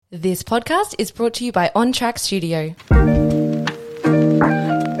This podcast is brought to you by On Track Studio.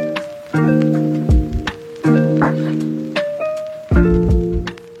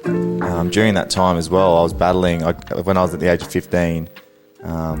 During that time as well, I was battling. When I was at the age of 15,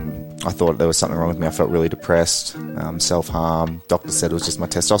 I thought there was something wrong with me. I felt really depressed, self-harm. Doctor said it was just my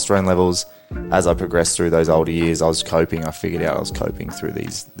testosterone levels. As I progressed through those older years, I was coping. I figured out I was coping through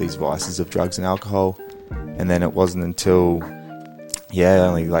these vices of drugs and alcohol. And then it wasn't until,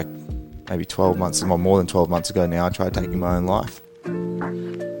 only like maybe 12 months, or more than 12 months ago now, I tried taking my own life.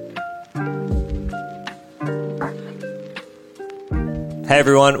 Hey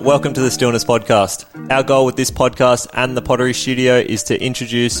everyone, welcome to the Stillness Podcast. Our goal with this podcast and the Pottery Studio is to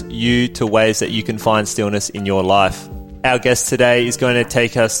introduce you to ways that you can find stillness in your life. Our guest today is going to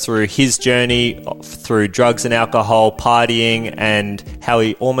take us through his journey through drugs and alcohol, partying, and how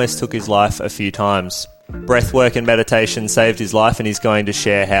he almost took his life a few times. Breathwork and meditation saved his life, and he's going to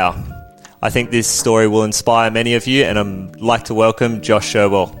share how. I think this story will inspire many of you, and I'd like to welcome Josh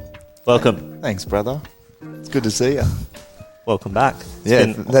Sherball. Welcome. Thanks, brother. It's good to see you. Welcome back.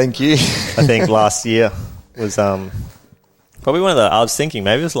 Thank you. I think last year was probably one of the... I was thinking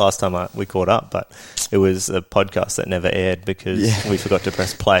maybe it was the last time we caught up, but it was a podcast that never aired because we forgot to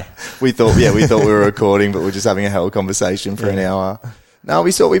press play. We thought we were recording, but we're just having a hell of a conversation for an hour. No,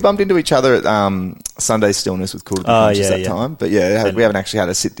 we bumped into each other at Sunday Stillness with Cool to Be Conscious that time. But we haven't actually had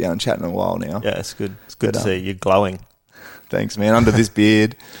a sit down chat in a while now. Yeah, it's good. It's good to see you glowing. Thanks, man. Under this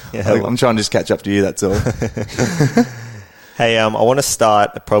beard. I'm trying to just catch up to you, that's all. Hey, I want to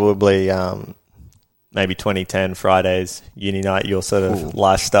start probably maybe 2010 Fridays, uni night, your sort of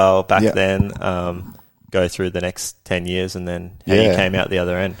lifestyle back then, go through the next 10 years and then how you came out the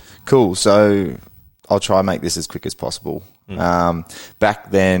other end. Cool. So I'll try and make this as quick as possible.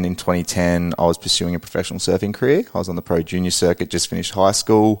 Back then in 2010, I was pursuing a professional surfing career. I was on the pro junior circuit, just finished high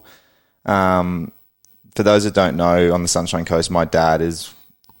school. For those that don't know, on the Sunshine Coast, my dad is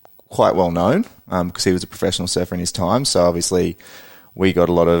quite well known because he was a professional surfer in his time. So obviously we got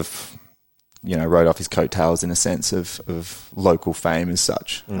a lot of, rode off his coattails in a sense of local fame as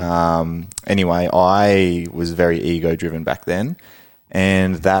such. Anyway, I was very ego driven back then,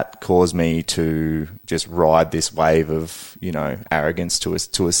 and that caused me to just ride this wave of, arrogance to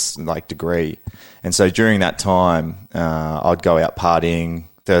a degree. And so during that time, I'd go out partying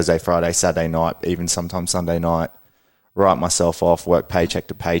Thursday, Friday, Saturday night, even sometimes Sunday night, write myself off, work paycheck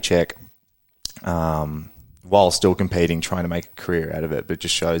to paycheck, while still competing, trying to make a career out of it. But it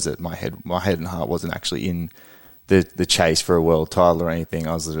just shows that my head and heart wasn't actually in the chase for a world title or anything.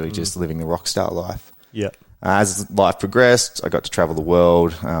 I was literally just living the rock star life. Yeah. As life progressed, I got to travel the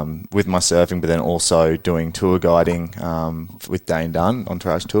world with my surfing, but then also doing tour guiding with Dane Dunn,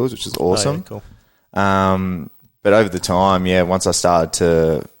 Entourage Tours, which is awesome. Oh, yeah, cool. But over the time, once I started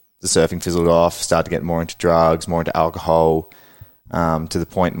the surfing fizzled off, started to get more into drugs, more into alcohol, to the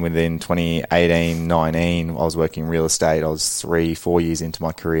point within 2018, 19, I was working in real estate. I was 3-4 years into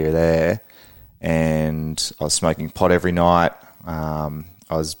my career there, and I was smoking pot every night. I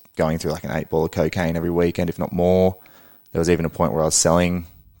was going through like an 8-ball of cocaine every weekend, if not more. There was even a point where I was selling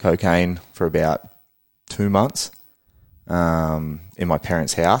cocaine for about 2 months in my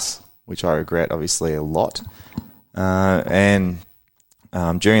parents' house, which I regret obviously a lot. And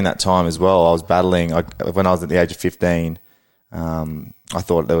during that time as well, I was battling. When I was at the age of 15, I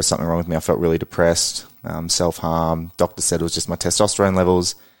thought there was something wrong with me. I felt really depressed, self-harm. Doctor said it was just my testosterone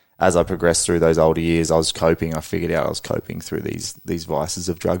levels. As I progressed through those older years, I was coping. I figured out I was coping through these vices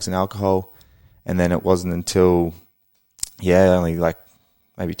of drugs and alcohol. And then it wasn't until, only like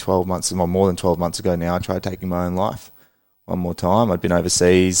maybe 12 months, or more than 12 months ago now, I tried taking my own life one more time. I'd been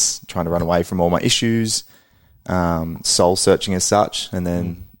overseas trying to run away from all my issues, soul searching as such, and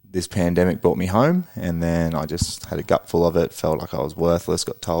then this pandemic brought me home, and then I just had a gut full of it, felt like I was worthless,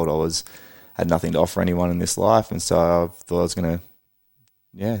 got told had nothing to offer anyone in this life, and so I thought I was going to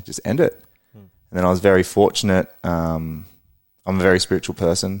just end it. And then I was very fortunate. I'm a very spiritual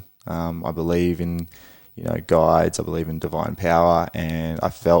person. I believe in guides, I believe in divine power, and I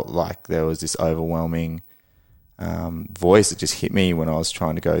felt like there was this overwhelming voice that just hit me when I was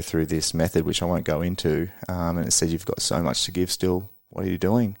trying to go through this method, which I won't go into, and it said, "You've got so much to give still. What are you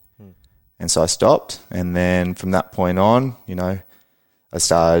doing?" And so I stopped, and then from that point on, I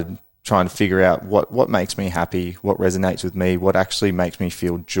started trying to figure out what makes me happy, what resonates with me, what actually makes me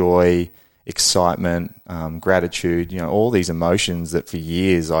feel joy, excitement, gratitude, all these emotions that for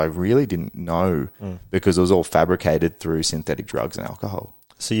years I really didn't know because it was all fabricated through synthetic drugs and alcohol.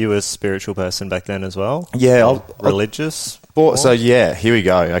 So you were a spiritual person back then as well? Yeah. Religious? So here we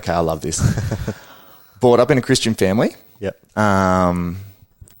go. Okay, I love this. Brought up in a Christian family. Yep.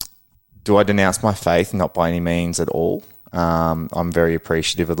 do I denounce my faith? Not by any means at all. I'm very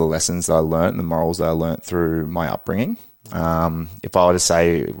appreciative of the lessons that I learnt and the morals that I learnt through my upbringing. If I were to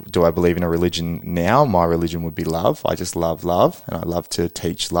say, do I believe in a religion now? My religion would be love. I just love love, and I love to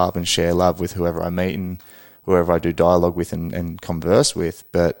teach love and share love with whoever I meet and whoever I do dialogue with and converse with.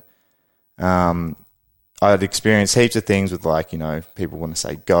 But I'd experienced heaps of things with, like, you know, people want to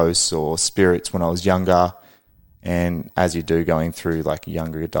say ghosts or spirits when I was younger. And as you do going through like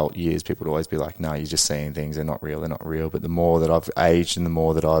younger adult years, people would always be like, no, you're just seeing things. They're not real. But the more that I've aged and the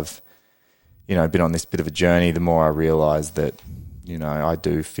more that I've, you know, been on this bit of a journey, the more I realise that, you know, I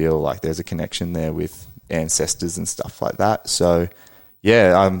do feel like there's a connection there with ancestors and stuff like that. So,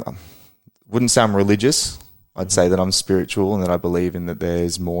 yeah, I wouldn't say I'm religious. I'd say that I'm spiritual and that I believe in that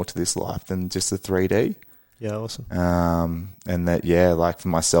there's more to this life than just the 3D. Yeah, awesome. And that, yeah, like for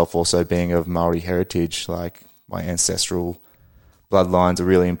myself also being of Maori heritage, like my ancestral bloodlines are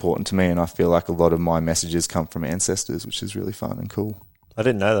really important to me, and I feel like a lot of my messages come from ancestors, which is really fun and cool. I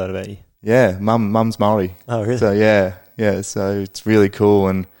didn't know that about you. Yeah, mum's Maori. Oh, really? So yeah, so it's really cool,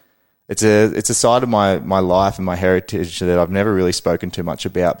 and it's a side of my life and my heritage that I've never really spoken too much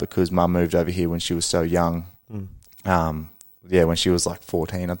about because mum moved over here when she was so young. When she was like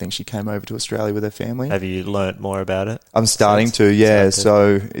 14, I think she came over to Australia with her family. Have you learnt more about it? I'm starting to, yeah.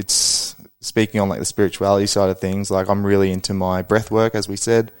 So it's speaking on like the spirituality side of things. Like I'm really into my breath work, as we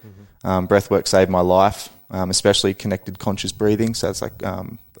said. Breath work saved my life, especially connected conscious breathing. So it's like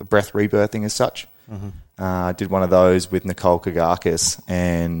breath rebirthing as such. I did one of those with Nicole Kagakis,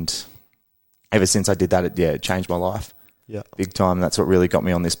 and ever since I did that, it changed my life. Yeah, big time. That's what really got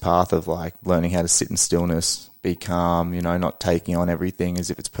me on this path of like learning how to sit in stillness, be calm, you know, not taking on everything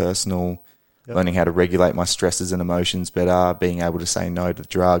as if it's personal, learning how to regulate my stresses and emotions better, being able to say no to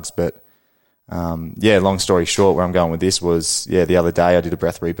drugs. But long story short, where I'm going with this was, the other day I did a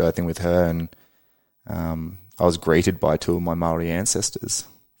breath rebirthing with her, and I was greeted by two of my Maori ancestors,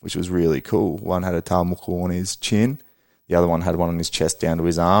 which was really cool. One had a tāmuku on his chin, the other one had one on his chest down to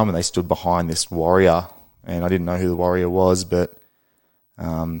his arm, and they stood behind this warrior. And I didn't know who the warrior was, but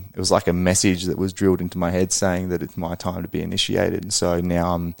it was like a message that was drilled into my head saying that it's my time to be initiated. And so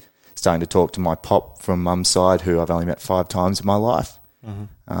now I'm starting to talk to my pop from mum's side, who I've only met 5 times in my life.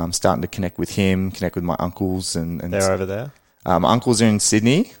 I'm starting to connect with him, connect with my uncles. And they're over there? My uncles are in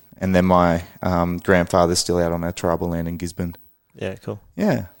Sydney, and then my grandfather's still out on our tribal land in Gisborne. Yeah, cool.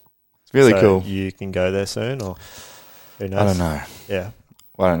 Yeah, it's really cool. You can go there soon, or who knows? I don't know. Yeah.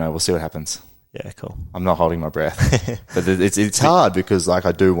 Well, I don't know. We'll see what happens. Yeah, cool. I'm not holding my breath, but it's hard because like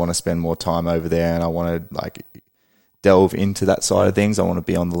I do want to spend more time over there, and I want to like delve into that side of things. I want to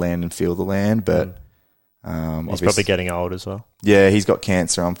be on the land and feel the land, but he's probably getting old as well. Yeah, he's got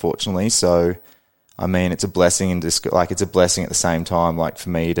cancer, unfortunately. So, I mean, it's a blessing and it's a blessing at the same time. Like for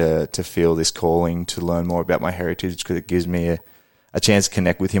me to feel this calling to learn more about my heritage, because it gives me a chance to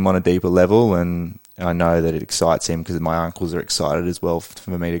connect with him on a deeper level, and I know that it excites him because my uncles are excited as well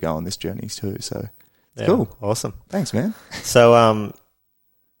for me to go on this journey too. So, it's cool. Awesome. Thanks, man. So,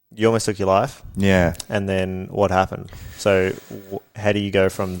 you almost took your life. Yeah. And then what happened? So, how do you go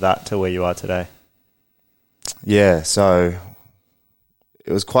from that to where you are today? Yeah, so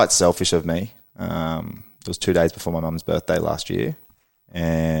it was quite selfish of me. It was 2 days before my mum's birthday last year,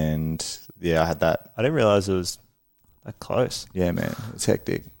 and I had that. I didn't realise it was that close. Yeah, man, it's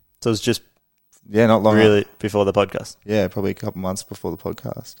hectic. So it was just not long really before the podcast. Yeah, probably a couple months before the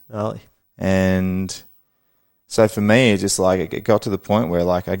podcast. Early. And so for me, it's just like it got to the point where,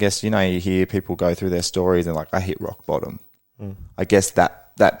 like, I guess, you know, you hear people go through their stories and like, I hit rock bottom. I guess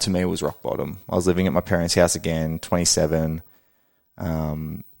that to me was rock bottom. I was living at my parents' house again, 27.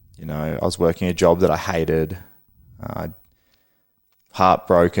 You know, I was working a job that I hated,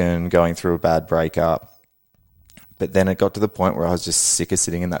 heartbroken, going through a bad breakup. But then it got to the point where I was just sick of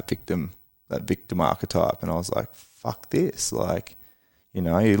sitting in that victim archetype. And I was like, fuck this. Like, you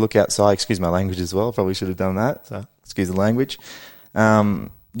know, you look outside, excuse my language as well, probably should have done that. So excuse the language.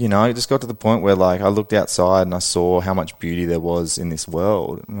 You know, it just got to the point where like I looked outside and I saw how much beauty there was in this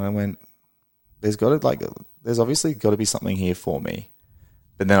world. And I went, there's obviously got to be something here for me.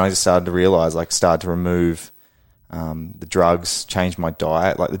 But then I just started to realize, like, started to remove the drugs, change my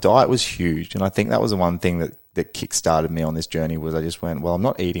diet. Like the diet was huge. And I think that was the one thing that kick-started me on this journey was I just went, well, I'm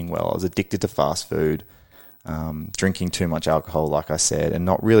not eating well. I was addicted to fast food, drinking too much alcohol, like I said, and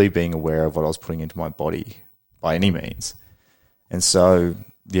not really being aware of what I was putting into my body by any means. And so,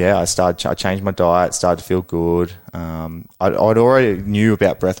 I changed my diet, started to feel good. I'd already knew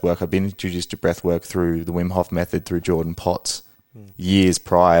about breath work. I'd been introduced to breath work through the Wim Hof method through Jordan Potts years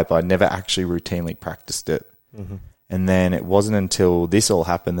prior, but I'd never actually routinely practiced it. And then it wasn't until this all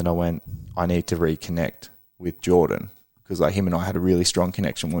happened that I went, I need to reconnect with Jordan, because like him and I had a really strong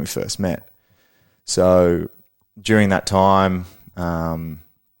connection when we first met. So during that time,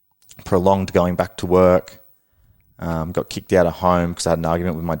 prolonged going back to work, got kicked out of home because I had an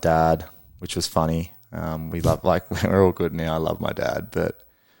argument with my dad, which was funny. We're all good now. I love my dad, but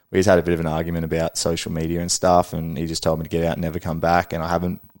we just had a bit of an argument about social media and stuff, and he just told me to get out and never come back, and I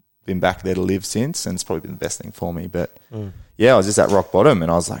haven't been back there to live since, and it's probably been the best thing for me. But yeah, I was just at rock bottom,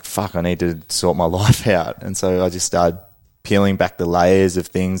 and I was like, fuck, I need to sort my life out. And so I just started peeling back the layers of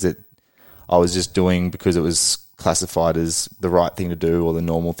things that I was just doing because it was classified as the right thing to do or the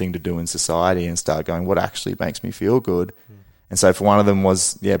normal thing to do in society, and start going, what actually makes me feel good? And so for one of them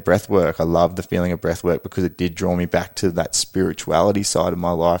was, breath work. I loved the feeling of breath work because it did draw me back to that spirituality side of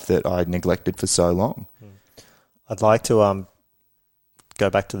my life that I had neglected for so long. I'd like to go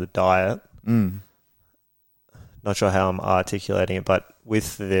back to the diet. Not sure how I'm articulating it, but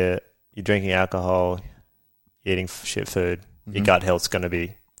with you're drinking alcohol, you're eating shit food, your gut health's going to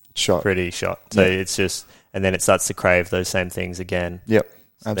be pretty shot. So it's just, and then it starts to crave those same things again. Yep,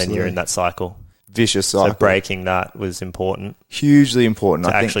 absolutely. Then you're in that cycle. Vicious cycle. So breaking that was important. Hugely important.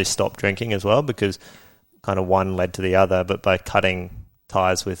 To actually stop drinking as well, because kind of one led to the other, but by cutting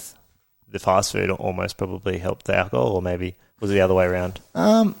ties with the fast food almost probably helped the alcohol, or maybe was it the other way around?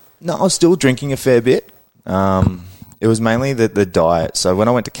 No, I was still drinking a fair bit. It was mainly the diet. So when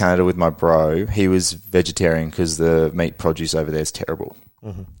I went to Canada with my bro, he was vegetarian because the meat produce over there is terrible.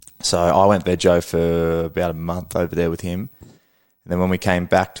 So I went veggie for about a month over there with him. And then when we came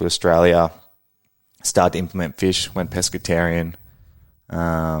back to Australia, started to implement fish, went pescatarian,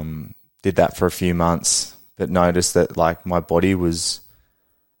 did that for a few months, but noticed that like my body I was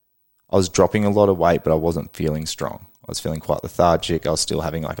dropping a lot of weight, but I wasn't feeling strong. I was feeling quite lethargic. I was still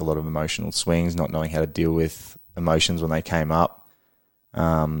having like a lot of emotional swings, not knowing how to deal with emotions when they came up.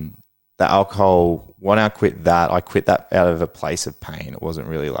 The alcohol, when I quit that out of a place of pain. It wasn't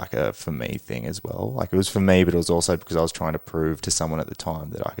really like a for me thing as well. Like it was for me, but it was also because I was trying to prove to someone at the time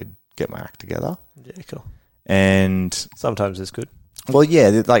that I could get my act together. Yeah, cool. And sometimes it's good. Well,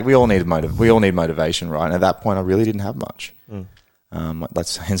 yeah, like we all need motivation, right? And at that point, I really didn't have much.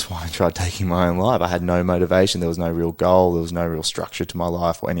 That's hence why I tried taking my own life. I had no motivation. There was no real goal. There was no real structure to my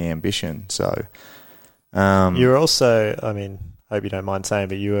life or any ambition. So, you were also, I mean, I hope you don't mind saying,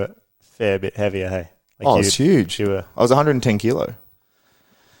 but you were a fair bit heavier, hey? Like I was huge. I was 110 kilo.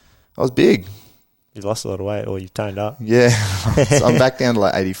 I was big. You lost a lot of weight, or you toned up. Yeah. So I'm back down to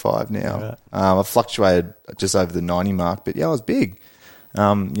like 85 now. Right. I fluctuated just over the 90 mark, but yeah, I was big.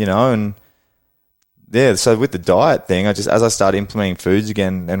 And yeah, so with the diet thing, as I started implementing foods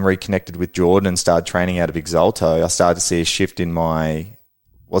again and reconnected with Jordan and started training out of Exalto, I started to see a shift in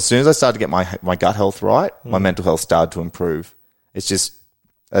as soon as I started to get my gut health right, my mental health started to improve. It's just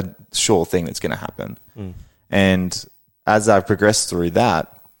a sure thing that's going to happen. And as I progressed through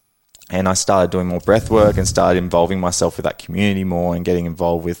that, and I started doing more breath work and started involving myself with that community more and getting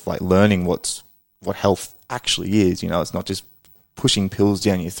involved with like learning what health actually is. It's not just pushing pills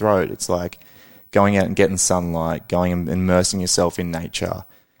down your throat. It's like going out and getting sunlight, going and immersing yourself in nature.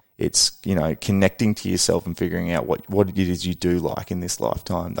 It's, connecting to yourself and figuring out what it is you do like in this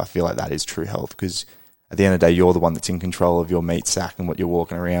lifetime. I feel like that is true health, because at the end of the day, you're the one that's in control of your meat sack and what you're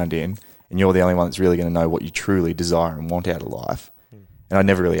walking around in, and you're the only one that's really going to know what you truly desire and want out of life. And I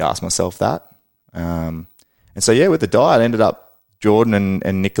never really asked myself that. And so, yeah, with the diet, I ended up, Jordan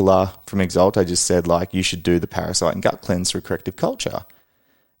and Nicola from Exalto just said, like, you should do the parasite and gut cleanse through Corrective Culture.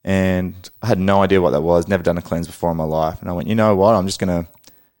 And I had no idea what that was, never done a cleanse before in my life. And I went, you know what, I'm just gonna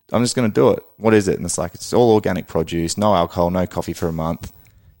do it. What is it? And it's like, it's all organic produce, no alcohol, no coffee for a month.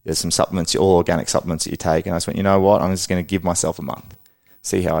 There's some supplements, all organic supplements that you take. And I just went, you know what, I'm just going to give myself a month,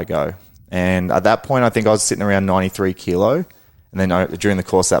 see how I go. And at that point, I think I was sitting around 93 kilo. And then during the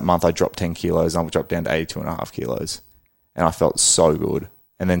course of that month, I dropped 10 kilos. I dropped down to 82.5 kilos. And I felt so good.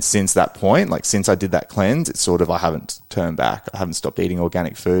 And then since that point, like since I did that cleanse, it's sort of, I haven't turned back. I haven't stopped eating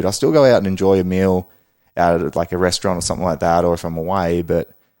organic food. I still go out and enjoy a meal out at like a restaurant or something like that, or if I'm away.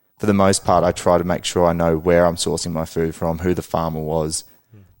 But for the most part, I try to make sure I know where I'm sourcing my food from, who the farmer was,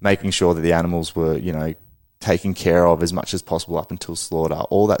 making sure that the animals were, taken care of as much as possible up until slaughter,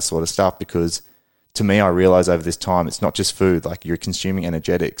 all that sort of stuff. Because to me, I realize over this time, it's not just food, like you're consuming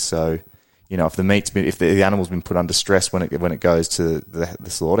energetics. So, if the animal's been put under stress when it goes to the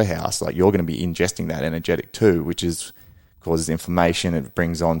slaughterhouse, like you're going to be ingesting that energetic too, which causes inflammation. It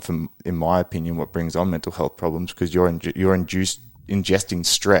brings on, in my opinion, what brings on mental health problems, because you're ingesting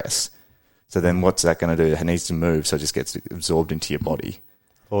stress. So then what's that going to do? It needs to move, so it just gets absorbed into your body.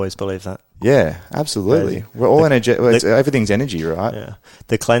 always believed that. Yeah, absolutely. We're all energy. Everything's energy, right? Yeah.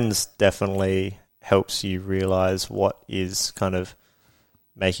 The cleanse definitely helps you realize what is kind of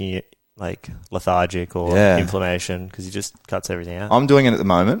making it like lethargic or inflammation, because he just cuts everything out. I'm doing it at the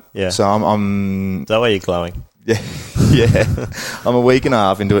moment. Yeah. So I'm Is that why you're glowing? Yeah. Yeah. I'm a week and a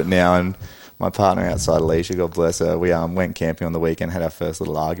half into it now, and my partner outside, Alicia, God bless her, we went camping on the weekend, had our first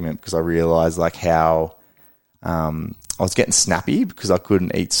little argument because I realised like how I was getting snappy because I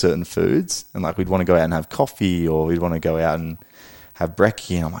couldn't eat certain foods, and like we'd want to go out and have coffee, or we'd want to go out and have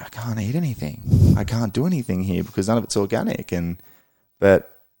brekkie, and I'm like, I can't eat anything. I can't do anything here because none of it's organic.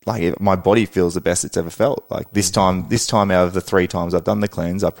 But like my body feels the best it's ever felt. Like this time out of the 3 times I've done the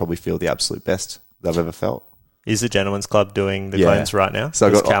cleanse, I probably feel the absolute best that I've ever felt. Is the Gentleman's Club doing the cleanse right now?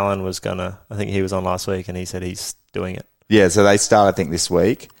 So Callan was I think he was on last week and he said he's doing it. Yeah, so they start, I think, this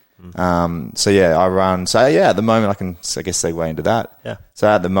week. I run. So yeah, at the moment I can, I guess, segue into that. Yeah. So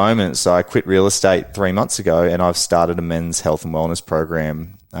at the moment, I quit real estate 3 months ago, and I've started a men's health and wellness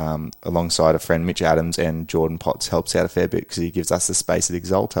program alongside a friend, Mitch Adams, and Jordan Potts helps out a fair bit because he gives us the space at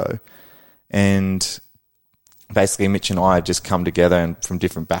Exalto. And basically, Mitch and I just come together and from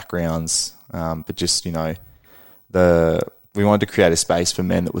different backgrounds, but just we wanted to create a space for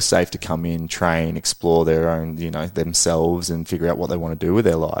men that was safe to come in, train, explore their own, themselves, and figure out what they want to do with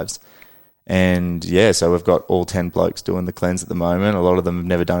their lives. And yeah, so we've got all 10 blokes doing the cleanse at the moment. A lot of them have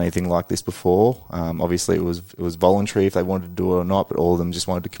never done anything like this before. Obviously, it was voluntary if they wanted to do it or not, but all of them just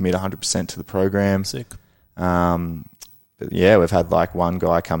wanted to commit 100% to the program. Sick. But yeah, we've had like one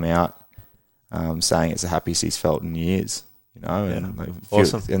guy come out saying it's the happiest he's felt in years.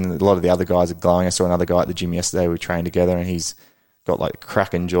 Awesome. And a lot of the other guys are glowing. I saw another guy at the gym yesterday. We trained together, and he's got like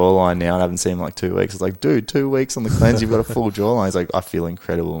cracking jawline now. I haven't seen him like 2 weeks. It's like, dude, 2 weeks on the cleanse, you've got a full jawline. He's like, I feel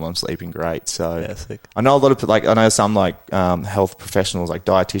incredible and I'm sleeping great. So sick. I know a lot of I know some health professionals, like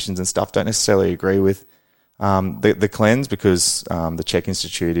dietitians and stuff, don't necessarily agree with the cleanse because the Czech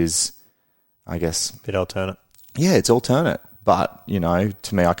Institute is, I guess, a bit alternate. Yeah, it's alternate. But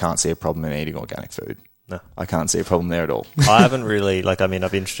to me, I can't see a problem in eating organic food. No, I can't see a problem there at all. I haven't really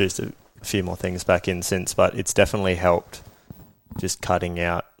I've introduced a few more things back in since, but it's definitely helped just cutting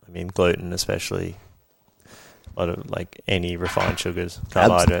out, gluten especially, a lot of any refined sugars,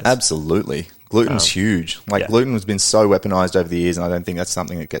 carbohydrates. Absolutely. Gluten's huge. Gluten has been so weaponized over the years, and I don't think that's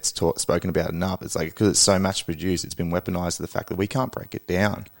something that gets spoken about enough. It's because it's so mass produced, it's been weaponized to the fact that we can't break it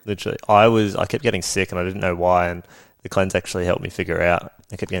down. Literally. I kept getting sick and I didn't know why, and the cleanse actually helped me figure out.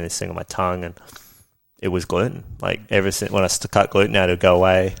 I kept getting this thing on my tongue, and it was gluten. Ever since when I cut gluten out, it would go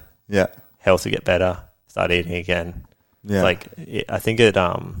away. Yeah. Health would get better. Start eating again. Yeah. I think it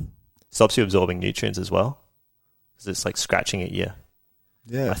stops you absorbing nutrients as well, because it's scratching at you.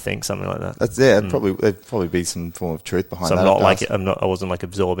 Yeah. I think something like that. That's there'd probably be some form of truth behind that. So I wasn't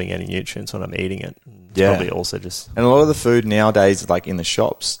absorbing any nutrients when I'm eating it. It's probably also just. And a lot of the food nowadays, in the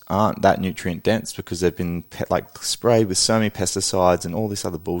shops, aren't that nutrient dense because they've been sprayed with so many pesticides and all this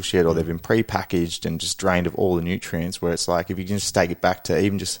other bullshit, or they've been pre-packaged and just drained of all the nutrients. Where it's if you can just take it back to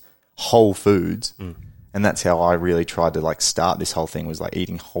even just whole foods. And that's how I really tried to start this whole thing, was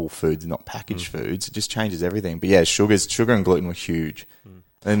eating whole foods, not packaged foods. It just changes everything. But yeah, sugar and gluten were huge.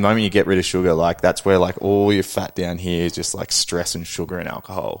 And the moment you get rid of sugar, that's where all your fat down here is just stress and sugar and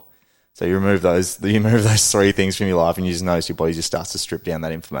alcohol. So you remove those 3 things from your life, and you just notice your body just starts to strip down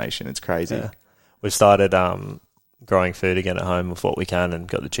that inflammation. It's crazy. Yeah. We've started growing food again at home with what we can, and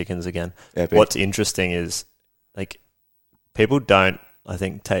got the chickens again. Epic. What's interesting is people don't, I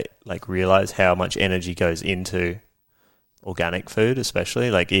think, realize how much energy goes into organic food, especially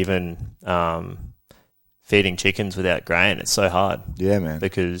even feeding chickens without grain. It's so hard. Yeah, man.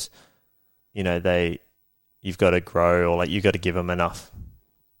 Because you've got to grow, or you've got to give them enough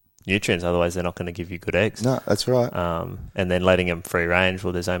nutrients, otherwise they're not going to give you good eggs. No, that's right. And then letting them free range.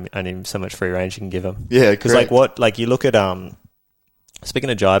 Well, there's only so much free range you can give them. Yeah, because you look at speaking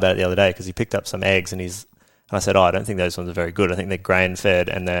to Jai about it the other day, because he picked up some eggs, and I said, I don't think those ones are very good. I think they're grain fed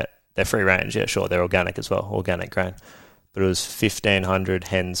and they're free range. Yeah, sure, they're organic as well, organic grain. But it was 1,500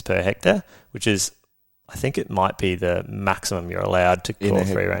 hens per hectare, which is, I think it might be the maximum you're allowed to call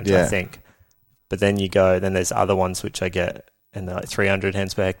free range, I think. But then then there's other ones which I get, and they're 300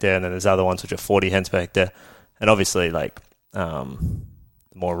 hens per hectare, and then there's other ones which are 40 hens per hectare. And obviously, the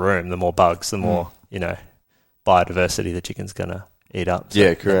more room, the more bugs, the more, biodiversity the chicken's going to eat up. So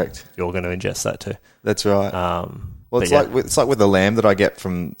yeah, correct. You're going to ingest that too. That's right. Well, it's like with the lamb that I get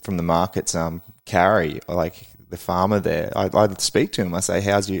from the markets, Carrie, the farmer there, I speak to him. I say,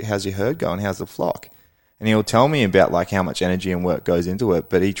 how's your herd going? How's the flock? And he'll tell me about how much energy and work goes into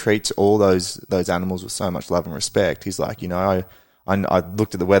it, but he treats all those animals with so much love and respect. He's like, I I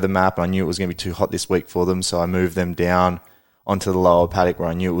looked at the weather map and I knew it was going to be too hot this week for them, so I moved them down onto the lower paddock where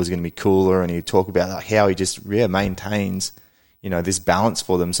I knew it was going to be cooler. And he'd talk about like how he just maintains, this balance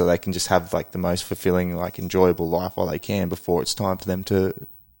for them so they can just have like the most fulfilling, like enjoyable life while they can before it's time for them to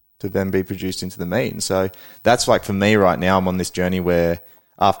then be produced into the meat. And so that's like for me right now, I'm on this journey where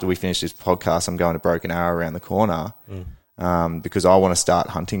after we finish this podcast, I'm going to Broken Arrow around the corner because I want to start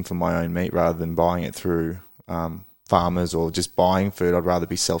hunting for my own meat rather than buying it through farmers or just buying food. I'd rather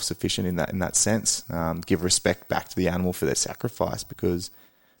be self-sufficient in that sense, give respect back to the animal for their sacrifice, because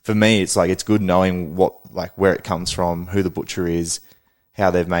for me, it's like, it's good knowing where it comes from, who the butcher is,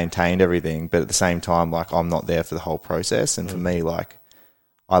 how they've maintained everything. But at the same time, like, I'm not there for the whole process. And for me, like,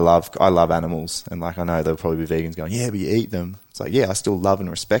 I love animals. And like, I know there'll probably be vegans going, yeah, but you eat them. It's like, yeah, I still love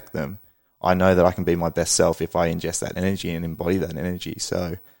and respect them. I know that I can be my best self if I ingest that energy and embody that energy.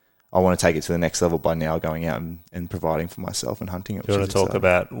 So I want to take it to the next level by now going out and providing for myself and hunting it. Do you want to talk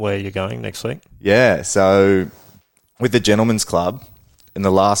about where you're going next week? Yeah. So with the Gentlemen's Club, in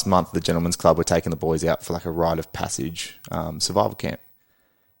the last month of the Gentlemen's Club, we're taking the boys out for like a rite of passage survival camp.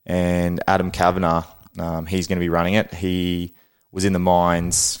 And Adam Kavanagh, he's going to be running it. He was in the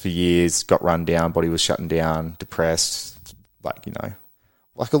mines for years, got run down, body was shutting down, depressed, like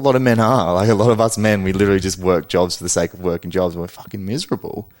a lot of men are. Like a lot of us men, we literally just work jobs for the sake of working jobs and we're fucking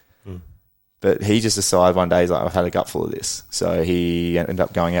miserable. But he just decided one day, he's like, I've had a gut full of this. So he ended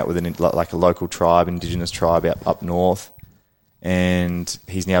up going out with a local tribe, indigenous tribe up north. And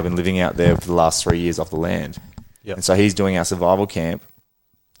he's now been living out there for the last 3 years off the land. Yep. And so he's doing our survival camp.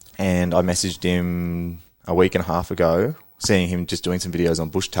 And I messaged him a week and a half ago, seeing him just doing some videos on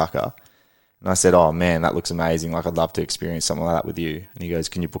Bush Tucker. And I said, oh man, that looks amazing. Like, I'd love to experience something like that with you. And he goes,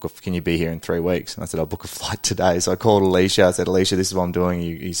 can you be here in 3 weeks? And I said, I'll book a flight today. So I called Alicia. I said, Alicia, this is what I'm doing. Are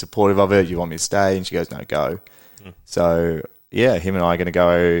you supportive of it? You want me to stay? And she goes, no, go. So yeah, him and I are going to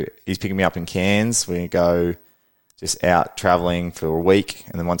go. He's picking me up in Cairns. We're going to go just out traveling for a week.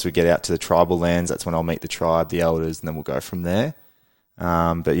 And then once we get out to the tribal lands, that's when I'll meet the tribe, the elders, and then we'll go from there.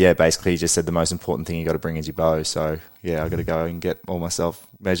 But yeah, basically he just said the most important thing you got to bring is your bow. So yeah, I got to go and get all myself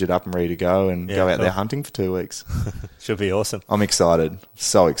measured up and ready to go and go out there hunting for 2 weeks. Should be awesome. I'm excited.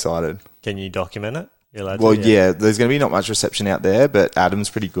 So excited. Can you document it? You're allowed well, to, yeah, there's going to be not much reception out there, but Adam's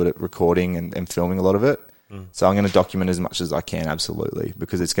pretty good at recording and filming a lot of it. So I'm going to document as much as I can, absolutely,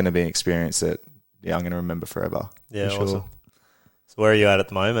 because it's going to be an experience that, I'm going to remember forever. Yeah, for sure. Awesome. So where are you at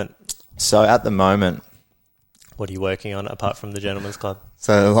the moment? So at the moment, what are you working on apart from the Gentlemen's Club?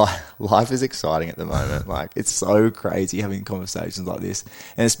 So life is exciting at the moment. Like, it's so crazy having conversations like this,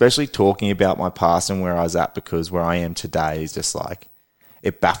 and especially talking about my past and where I was at, because where I am today is just like,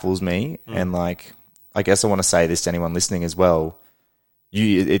 it baffles me. And like, I guess I want to say this to anyone listening as well.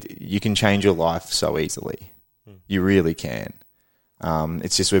 You can change your life so easily. You really can.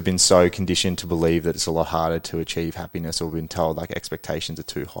 It's just we've been so conditioned to believe that it's a lot harder to achieve happiness, or we've been told like expectations are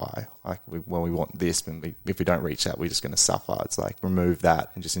too high. Like when we want this, and if we don't reach that, we're just going to suffer. It's like, remove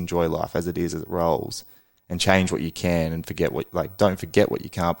that and just enjoy life as it is, as it rolls, and change what you can and don't forget what you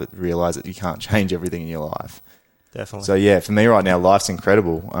can't, but realize that you can't change everything in your life. Definitely. So yeah, for me right now, life's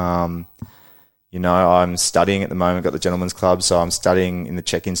incredible. I'm studying at the moment, got the Gentlemen's Club, so I'm studying in the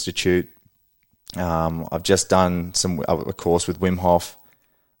Czech Institute. I've just done a course with Wim Hof.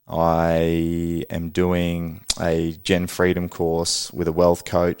 I am doing a Gen Freedom course with a wealth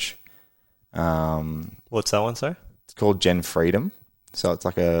coach. What's that one, sorry? It's called Gen Freedom. So it's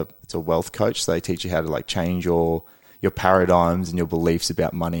a wealth coach. So they teach you how to like change your paradigms and your beliefs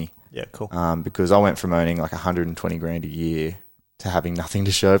about money. Yeah, cool. Because I went from earning like 120 grand a year to having nothing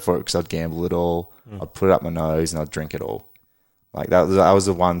to show for it, because I'd gamble it all. I'd put it up my nose and I'd drink it all. Like that was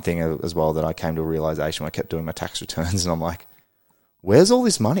the one thing as well that I came to a realization when I kept doing my tax returns, and I'm like, where's all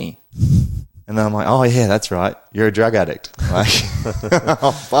this money? And then I'm like, oh yeah, that's right. You're a drug addict. Like,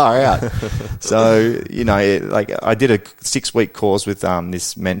 far out. So, I did a 6-week course with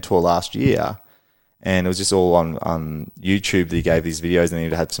this mentor last year, and it was just all on YouTube that he gave these videos, and he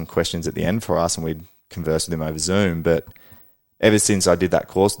had some questions at the end for us, and we'd converse with him over Zoom. But ever since I did that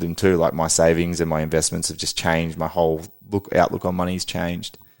course with him too, like my savings and my investments have just changed. My whole outlook on money's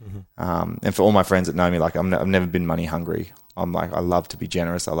changed. And for all my friends that know me, like I've never been money hungry. I'm like, I love to be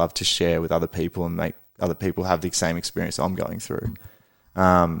generous. I love to share with other people and make other people have the same experience I'm going through.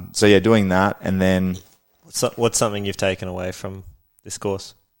 So yeah, doing that. And then what's something you've taken away from this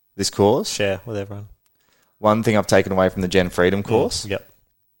course? This course? Share with everyone. One thing I've taken away from the Gen Freedom course. Yep.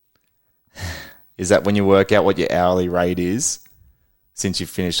 Is that when you work out what your hourly rate is, since you've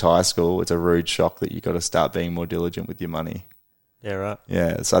finished high school, it's a rude shock that you've got to start being more diligent with your money. Yeah, right.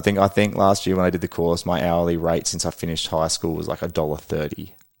 Yeah, so I think last year when I did the course, my hourly rate since I finished high school was like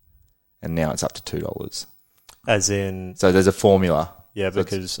 $1.30, and now it's up to $2. As in, so there's a formula. Yeah,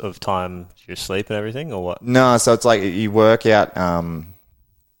 because of time you sleep and everything, or what? No, so it's like you work out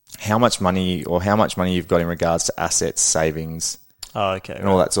how much money you've got in regards to assets, savings, and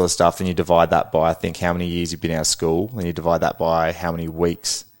all that sort of stuff. Then you divide that by, I think, how many years you've been out of school. Then you divide that by how many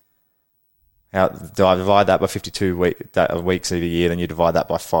weeks. I divide that by 52 weeks of the year. Then you divide that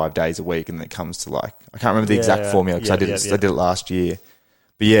by 5 days a week, and it comes to like, I can't remember the exact formula because I did it last year.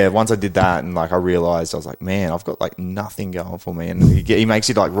 But yeah, once I did that and like I realized, I was like, man, I've got like nothing going for me. And he makes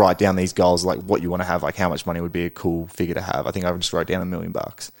you like write down these goals, like what you want to have, like how much money would be a cool figure to have. I think I just wrote down $1 million.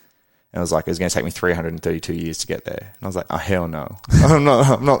 And I was like, it was going to take me 332 years to get there. And I was like, oh hell no,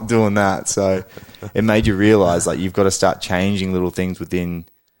 I'm not doing that. So it made you realize like you've got to start changing little things within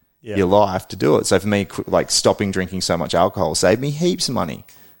your life to do it. So for me, like stopping drinking so much alcohol saved me heaps of money.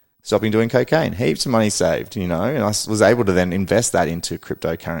 Stopping doing cocaine, heaps of money saved, and I was able to then invest that into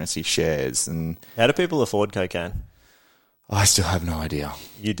cryptocurrency shares. And how do people afford cocaine? I still have no idea.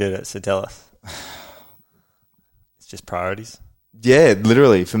 You did it, so tell us. It's just priorities. Yeah,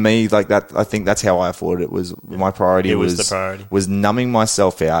 literally for me, like that. I think that's how I afforded it. Was my priority? It was the priority. Was numbing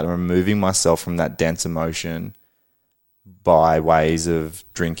myself out and removing myself from that dense emotion by ways of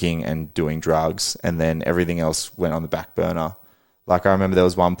drinking and doing drugs, and then everything else went on the back burner. Like I remember there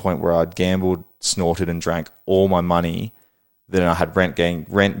was one point where I'd gambled, snorted and drank all my money. Then I had rent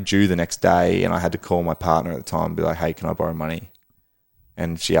due the next day, and I had to call my partner at the time and be like, hey, can I borrow money?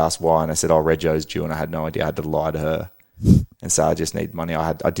 And she asked why, and I said, oh, Reggio's due, and I had no idea. I had to lie to her. And so I just need money.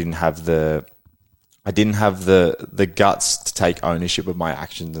 I didn't have the guts to take ownership of my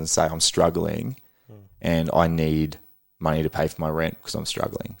actions and say I'm struggling and I need money to pay for my rent because I'm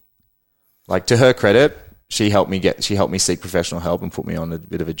struggling. Like, to her credit, she helped me seek professional help and put me on a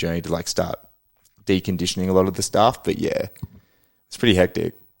bit of a journey to like start deconditioning a lot of the stuff. But yeah, it's pretty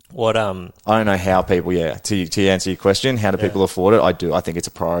hectic. What I don't know how people, to answer your question, how do people afford it? I think it's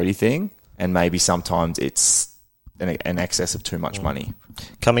a priority thing, and maybe sometimes it's an excess of too much money.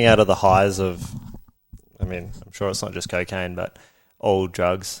 Coming out of the highs of, I mean, I'm sure it's not just cocaine, but all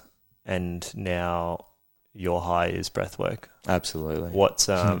drugs, and now your high is breath work. Absolutely. What's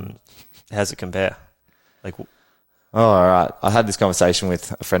how's it compare? Like, all right. I had this conversation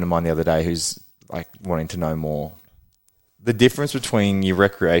with a friend of mine the other day who's like wanting to know more. The difference between your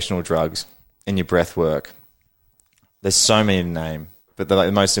recreational drugs and your breath work, there's so many to name, but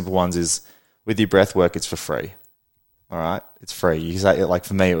the most simple ones is with your breath work, it's for free. All right? It's free. You say, like,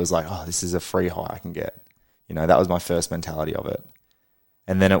 for me, it was like, oh, this is a free high I can get. That was my first mentality of it.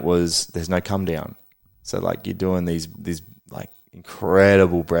 And then it was, there's no come down. So like you're doing these like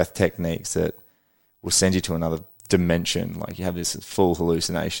incredible breath techniques that will send you to another dimension. Like you have this full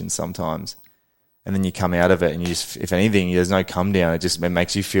hallucination sometimes, and then you come out of it and you just, if anything, there's no come down. It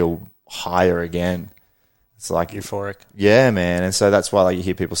makes you feel higher again. It's like euphoric. Yeah, man. And so that's why like you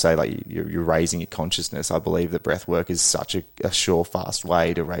hear people say like you're raising your consciousness. I believe that breath work is such a sure, fast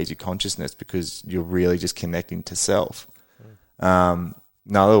way to raise your consciousness because you're really just connecting to self.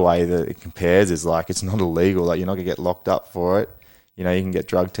 Another way that it compares is like it's not illegal. Like you're not gonna get locked up for it. You can get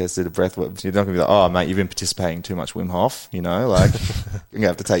drug tested, a breath work. You're not gonna be like, oh mate, you've been participating too much Wim Hof. Like you're gonna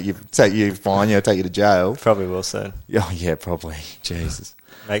have to take you fine. Take you to jail. Probably will soon. Oh yeah, probably. Jesus.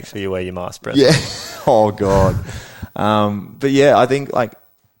 Make sure you wear your mask, breath. Yeah. Oh god. But yeah, I think like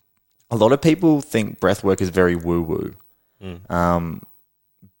a lot of people think breath work is very woo woo.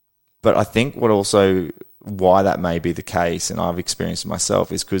 But I think why that may be the case, and I've experienced it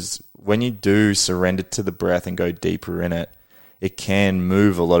myself, is because when you do surrender to the breath and go deeper in it, it can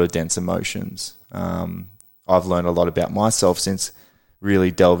move a lot of dense emotions. I've learned a lot about myself since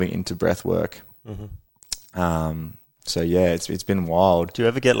really delving into breath work. So yeah, it's been wild. Do you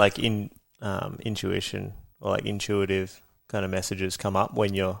ever get like intuition or like intuitive kind of messages come up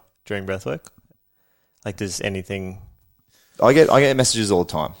when you're doing breath work? Like does anything... I get messages all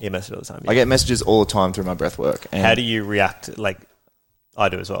the time. Yeah, messages all the time. Yeah. I get messages all the time through my breath work. And how do you react? Like, I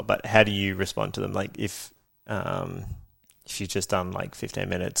do as well, but how do you respond to them? Like, if you've just done like 15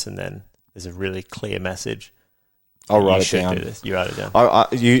 minutes and then there's a really clear message, I'll write it down. You write it down.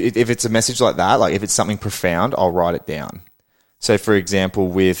 If it's a message like that, like if it's something profound, I'll write it down. So, for example,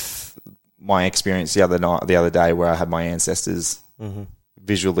 with my experience the other day where I had my ancestors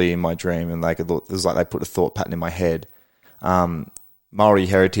visually in my dream, and it was like they put a thought pattern in my head. Maori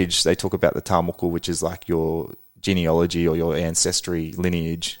heritage, they talk about the tamuku, which is like your genealogy or your ancestry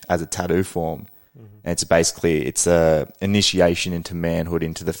lineage as a tattoo form. And it's a initiation into manhood,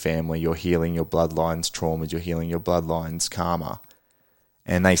 into the family. You're healing your bloodline's traumas. You're healing your bloodline's karma.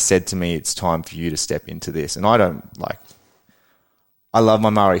 And they said to me, it's time for you to step into this. And I love my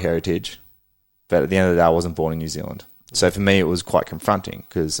Maori heritage, but at the end of the day, I wasn't born in New Zealand. So for me, it was quite confronting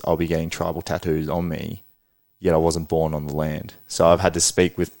because I'll be getting tribal tattoos on me, yet I wasn't born on the land. So I've had to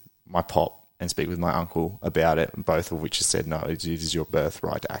speak with my pop and speak with my uncle about it, both of which have said, no, it is your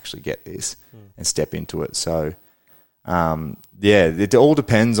birthright to actually get this and step into it. So, it all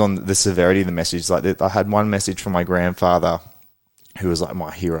depends on the severity of the message. Like I had one message from my grandfather, who was like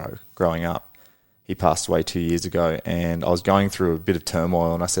my hero growing up. He passed away 2 years ago, and I was going through a bit of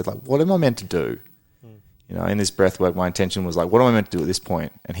turmoil, and I said, like, what am I meant to do? You know, in this breath work, my intention was like, what am I meant to do at this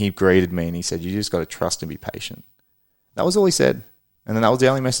point? And he greeted me and he said, you just got to trust and be patient. That was all he said. And then that was the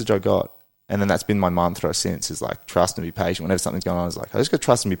only message I got. And then that's been my mantra since, is like, trust and be patient. Whenever something's going on, it's like, I just got to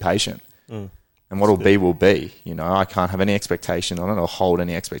trust and be patient. And what will be, will be. You know, I can't have any expectation on it or hold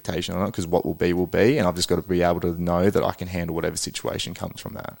any expectation on it, because what will be, and I've just got to be able to know that I can handle whatever situation comes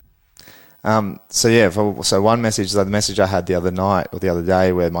from that. So one message, the message I had the other night or the other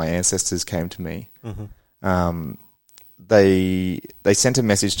day, where my ancestors came to me, they sent a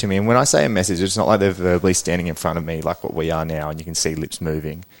message to me. And when I say a message, it's not like they're verbally standing in front of me like what we are now and you can see lips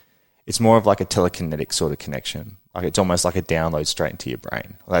moving. It's more of like a telekinetic sort of connection. Like it's almost like a download straight into your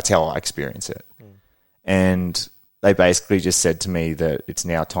brain. That's how I experience it. And they basically just said to me that it's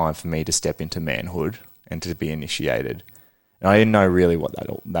now time for me to step into manhood and to be initiated. And I didn't know really what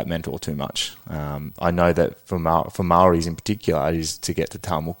that meant all too much. I know that for Maoris in particular, it is to get to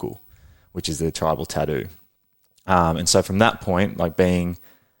Tamuku, which is the tribal tattoo. And so from that point, like being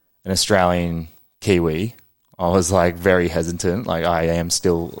an Australian Kiwi, I was like very hesitant. Like I am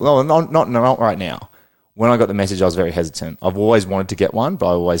still, well, not right now. When I got the message, I was very hesitant. I've always wanted to get one, but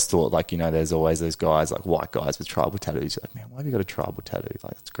I always thought, like, you know, there's always those guys, like white guys with tribal tattoos. You're like, man, why have you got a tribal tattoo?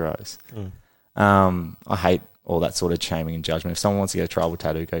 Like, it's gross. I hate all that sort of shaming and judgment. If someone wants to get a tribal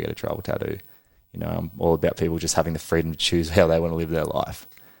tattoo, go get a tribal tattoo. You know, I'm all about people just having the freedom to choose how they want to live their life.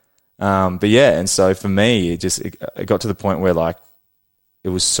 But yeah, and so for me, it got to the point where, like, it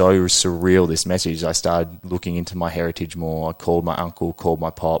was so surreal, this message. I started looking into my heritage more. I called my uncle, called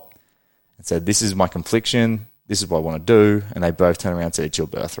my pop, and said, this is my confliction, this is what I want to do. And they both turned around and said, it's your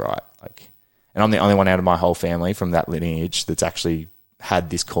birthright. Like, and I'm the only one out of my whole family from that lineage that's actually had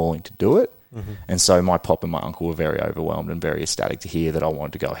this calling to do it. And so my pop and my uncle were very overwhelmed and very ecstatic to hear that I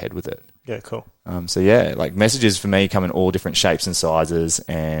wanted to go ahead with it. Yeah, cool. So yeah, like messages for me come in all different shapes and sizes,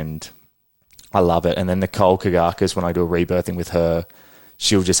 and I love it. And then Nicole Kagakis, when I do a rebirthing with her,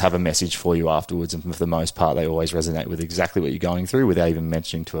 she'll just have a message for you afterwards, and for the most part, they always resonate with exactly what you're going through without even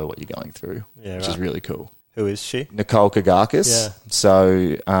mentioning to her what you're going through, which is really cool. Who is she? Nicole Kagakis. Yeah.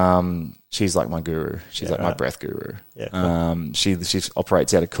 So she's like my guru. She's my breath guru. Yeah, cool. She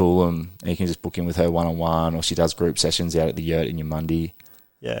operates out of Coolum, and you can just book in with her one-on-one, or she does group sessions out at the Yurt in Yamundi.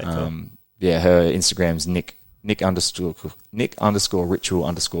 Yeah, cool. Her Instagram's Nick _ritual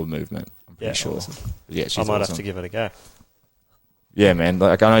 _ movement. I'm pretty sure. Awesome. Yeah, she's I might awesome. have to give it a go. Yeah, man.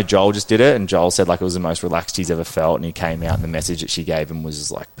 Like, I know Joel just did it, and Joel said like it was the most relaxed he's ever felt, and he came out and the message that she gave him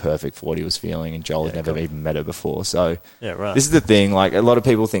was like perfect for what he was feeling, and Joel had never even met her before. So this is the thing. Like, a lot of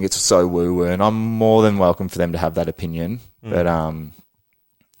people think it's so woo-woo, and I'm more than welcome for them to have that opinion. But,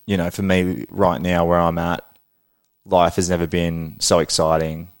 you know, for me right now where I'm at, life has never been so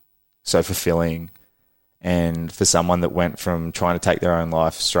exciting, so fulfilling. And for someone that went from trying to take their own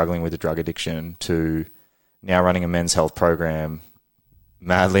life, struggling with a drug addiction, to now running a men's health program,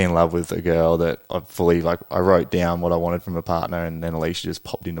 madly in love with a girl that I wrote down what I wanted from a partner, and then Alicia just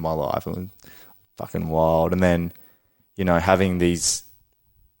popped into my life. It was fucking wild. And then, you know, having these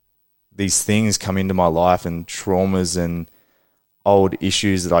things come into my life, and traumas and old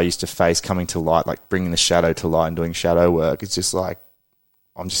issues that I used to face coming to light, like bringing the shadow to light and doing shadow work. It's just like,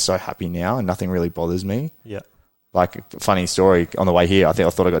 I'm just so happy now, and nothing really bothers me. Yeah. Like, funny story, on the way here, I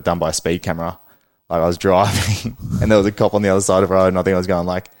thought I got done by a speed camera. Like, I was driving and there was a cop on the other side of the road, and I think I was going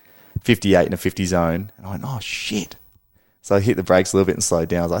like 58 in a 50 zone. And I went, oh shit. So I hit the brakes a little bit and slowed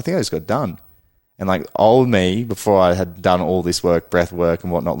down. I was like, I think I just got done. And like, old me, before I had done all this work, breath work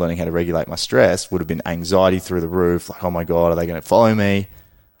and whatnot, learning how to regulate my stress, would have been anxiety through the roof. Like, oh my God, are they going to follow me?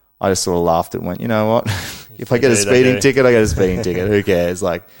 I just sort of laughed and went, you know what? If I get a speeding ticket, I get a speeding ticket. Who cares?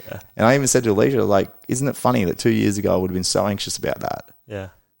 Like, and I even said to Alicia, like, isn't it funny that 2 years ago I would have been so anxious about that? Yeah.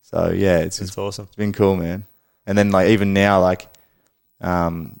 So yeah, it's awesome. It's been cool, man. And then like, even now, like, you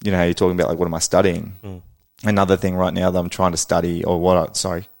know how you're talking about like, what am I studying? Another thing right now that I'm trying to study, or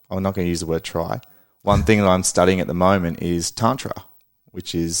I'm not going to use the word try. One thing that I'm studying at the moment is Tantra,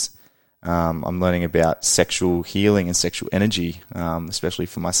 which is, I'm learning about sexual healing and sexual energy, especially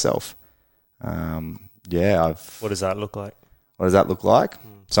for myself. What does that look like? What does that look like?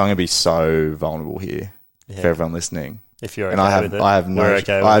 So I'm going to be so vulnerable here for everyone listening. If you're okay and I with it,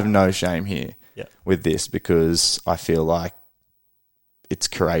 I have no shame here with this, because I feel like it's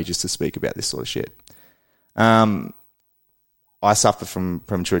courageous to speak about this sort of shit. I suffer from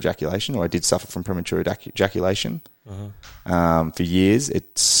premature ejaculation, or I did suffer from premature ejaculation for years.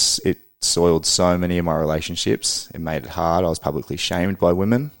 It soiled so many of my relationships. It made it hard. I was publicly shamed by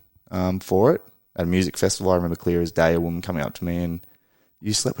women for it. At a music festival, I remember clear as day, a woman coming up to me and,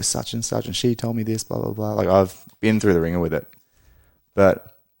 you slept with such and such, and she told me this, blah, blah, blah. Like, I've been through the ringer with it.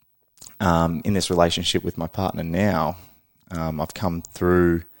 But in this relationship with my partner now, I've come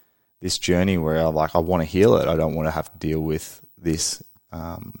through this journey where I want to heal it. I don't want to have to deal with this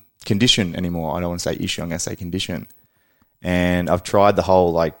condition anymore. I don't want to say issue, I'm going to say condition. And I've tried the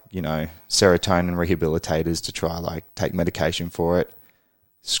whole, serotonin rehabilitators to try, take medication for it.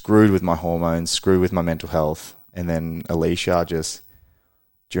 Screwed with my hormones, screwed with my mental health. And then Alicia, just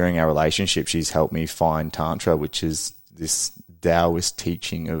during our relationship, she's helped me find Tantra, which is this Taoist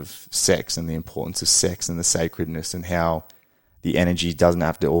teaching of sex and the importance of sex and the sacredness, and how the energy doesn't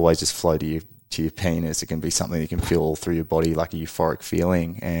have to always just flow to your penis. It can be something you can feel all through your body, like a euphoric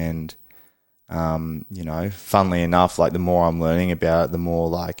feeling. And, funnily enough, the more I'm learning about it, the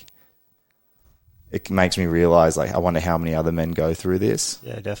more it makes me realize, I wonder how many other men go through this.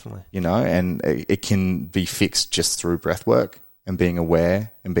 Yeah, definitely. And it can be fixed just through breath work and being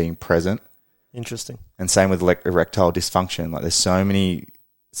aware and being present. Interesting. And same with erectile dysfunction. There's so many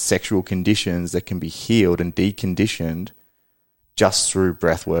sexual conditions that can be healed and deconditioned just through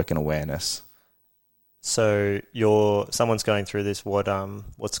breath work and awareness. So someone's going through this. What do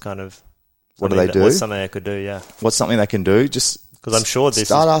they do? What's something they could do? Yeah. What's something they can do? Just because I'm sure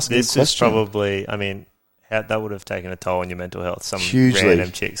this is probably. That would have taken a toll on your mental health. Some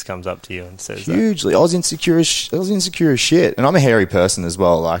random chicks comes up to you and says hugely. I was insecure as shit, and I'm a hairy person as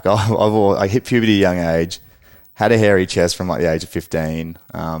well. I hit puberty at a young age, had a hairy chest from the age of 15.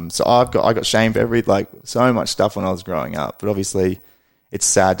 So I got shamed for so much stuff when I was growing up. But obviously, it's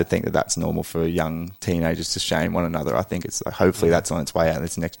sad to think that that's normal for young teenagers to shame one another. I think it's hopefully that's on its way out in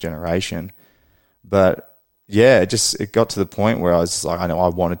this next generation. But yeah, it got to the point where I was I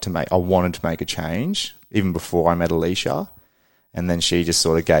wanted to make a change even before I met Alicia. And then she just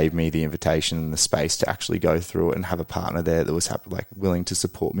sort of gave me the invitation and the space to actually go through it, and have a partner there that was willing to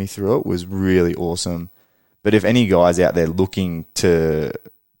support me through it. Was really awesome. But if any guys out there looking to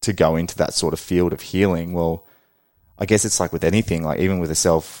go into that sort of field of healing, well, I guess it's with anything, even with a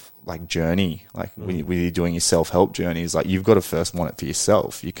self journey, when you're doing your self-help journeys, you've got to first want it for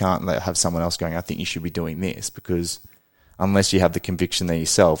yourself. You can't have someone else going, I think you should be doing this, because unless you have the conviction there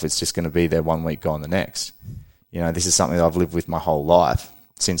yourself, it's just going to be there 1 week, gone the next. This is something that I've lived with my whole life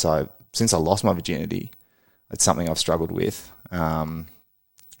since I lost my virginity. It's something I've struggled with. And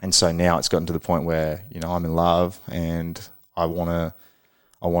so now it's gotten to the point where, I'm in love, and I want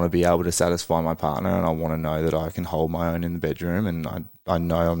to be able to satisfy my partner, and I want to know that I can hold my own in the bedroom. And I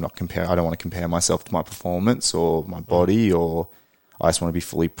know I don't want to compare myself to my performance or my body, or I just want to be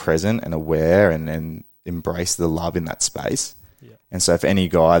fully present and aware and embrace the love in that space. Yeah. And so if any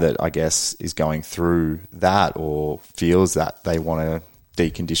guy that I guess is going through that, or feels that they want to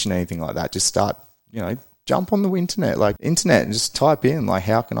decondition anything like that, just start, jump on the internet, and just type in,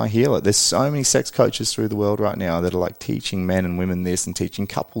 how can I heal it? There's so many sex coaches through the world right now that are teaching men and women this and teaching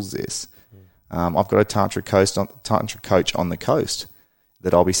couples this. I've got a tantra coach on the coast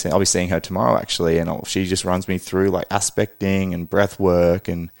that I'll be seeing her tomorrow actually, and she just runs me through aspecting and breath work,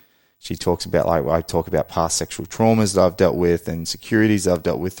 and she talks about I talk about past sexual traumas that I've dealt with and insecurities that I've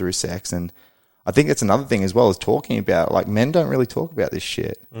dealt with through sex. And I think it's another thing as well, is talking about men don't really talk about this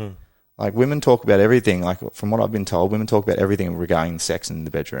shit. Women talk about everything. From what I've been told, women talk about everything regarding sex in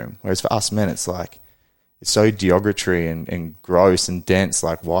the bedroom. Whereas for us men, it's it's so derogatory and gross and dense.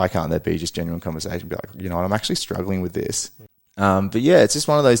 Why can't there be just genuine conversation? Be you know what, I'm actually struggling with this. But yeah, it's just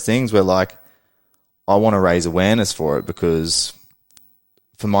one of those things where I want to raise awareness for it, because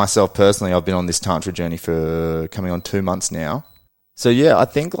for myself personally, I've been on this Tantra journey for coming on 2 months now. So yeah, I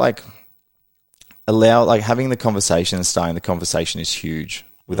think having the conversation and starting the conversation is huge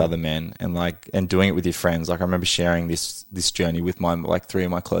with other men, and doing it with your friends. I remember sharing this journey with my 3 of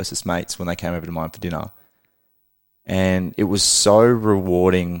my closest mates when they came over to mine for dinner. And it was so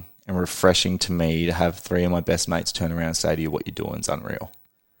rewarding and refreshing to me to have 3 of my best mates turn around and say to you, what you're doing is unreal.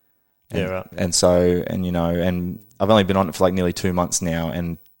 And, yeah, right. And so, and I've only been on it for nearly 2 months now,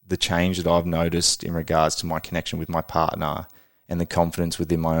 and the change that I've noticed in regards to my connection with my partner and the confidence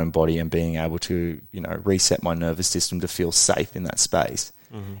within my own body and being able to, reset my nervous system to feel safe in that space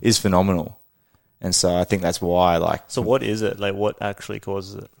is phenomenal. And so I think that's why, like... So what is it? Like, what actually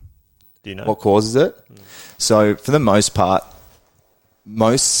causes it? Do you know? What causes it? So for the most part,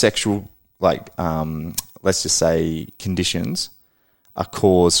 most sexual, like, let's just say conditions are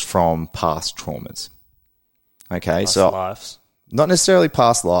caused from past traumas. Okay, Past so lives. not necessarily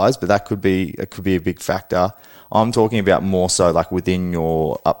past lives, but it could be a big factor. I'm talking about more so like within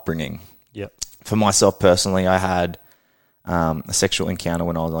your upbringing. Yep. For myself personally, I had a sexual encounter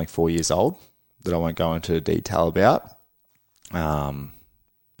when I was like 4 years old that I won't go into detail about.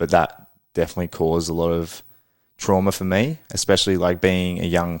 But that definitely caused a lot of trauma for me, especially like being a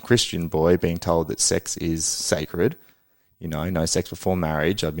young Christian boy, being told that sex is sacred. You know, no sex before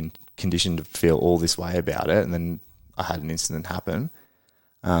marriage. I've been conditioned to feel all this way about it, and then I had an incident happen.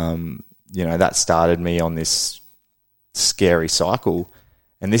 You know, that started me on this scary cycle,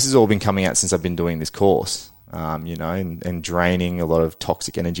 and this has all been coming out since I've been doing this course. You know, and draining a lot of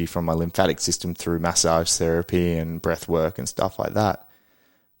toxic energy from my lymphatic system through massage therapy and breath work and stuff like that.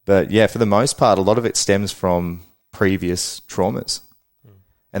 But yeah, for the most part, a lot of it stems from previous traumas.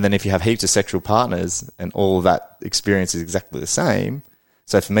 And then if you have heaps of sexual partners and all of that experience is exactly the same.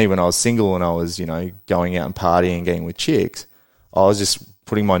 So for me, when I was single and I was, you know, going out and partying and getting with chicks, I was just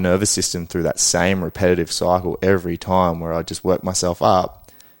putting my nervous system through that same repetitive cycle every time where I just work myself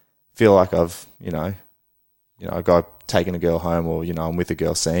up, feel like I've, I got taking a girl home, or, you know, I'm with a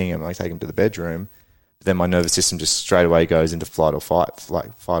girl seeing him, I take him to the bedroom. But then my nervous system just straight away goes into fight or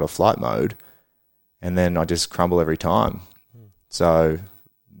flight mode. And then I just crumble every time. So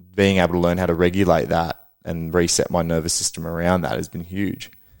being able to learn how to regulate that and reset my nervous system around that has been huge.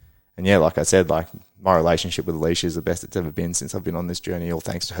 And yeah, like I said, like my relationship with Alicia is the best it's ever been since I've been on this journey, all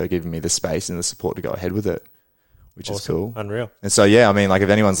thanks to her giving me the space and the support to go ahead with it, which is cool. Unreal. And so, yeah, I mean, like if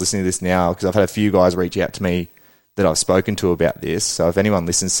anyone's listening to this now, because I've had a few guys reach out to me that I've spoken to about this. So if anyone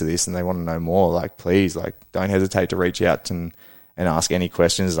listens to this and they want to know more, like please, like don't hesitate to reach out and ask any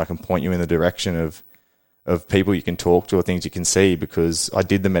questions. I can point you in the direction of people you can talk to or things you can see, because I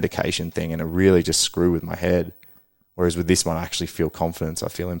did the medication thing and it really just screwed with my head. Whereas with this one, I actually feel confidence. I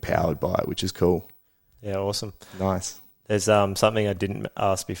feel empowered by it, which is cool. Yeah, awesome. Nice. There's something I didn't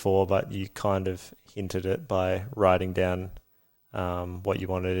ask before, but you kind of hinted it by writing down what you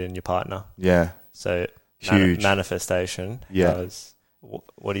wanted in your partner. Yeah. So huge. Manifestation. Yeah.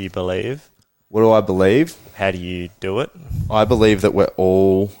 What do you believe? What do I believe? How do you do it? I believe that we're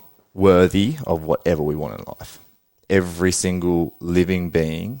all worthy of whatever we want in life. Every single living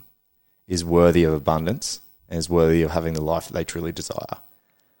being is worthy of abundance and is worthy of having the life that they truly desire.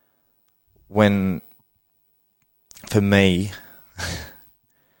 For me,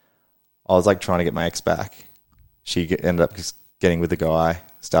 I was like trying to get my ex back. She ended up getting with a guy,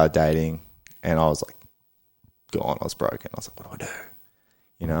 started dating, and I was like gone. I was broken. I was like, what do I do?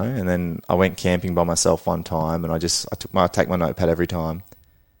 You know, and then I went camping by myself one time, and I take my notepad every time.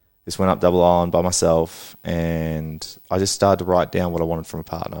 Just went up Double Island by myself, and I just started to write down what I wanted from a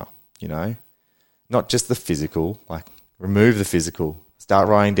partner, you know? Not just the physical, like remove the physical. Start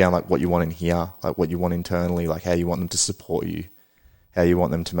writing down like what you want in here, like what you want internally, like how you want them to support you, how you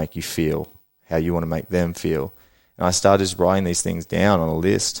want them to make you feel, how you want to make them feel. And I started just writing these things down on a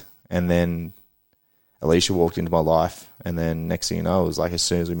list, and then Alicia walked into my life, and then next thing you know, it was like as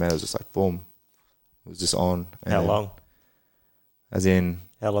soon as we met, it was just like boom. It was just on. How long? As in...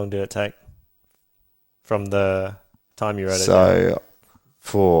 How long did it take from the time you wrote it down?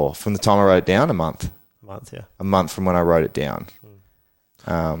 So, from the time I wrote it down, a month. A month, yeah. A month from when I wrote it down,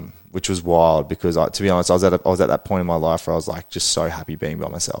 which was wild because, to be honest, I was at that point in my life where I was like just so happy being by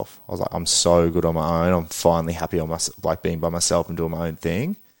myself. I was like, I'm so good on my own. I'm finally happy on like being by myself and doing my own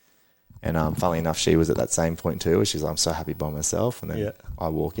thing. And funnily enough, she was at that same point too, where she's like, I'm so happy by myself. And then I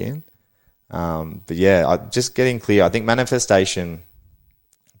walk in. But yeah, just getting clear. I think manifestation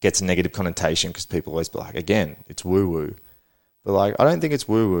gets a negative connotation because people always be like, again, it's woo-woo. But like, I don't think it's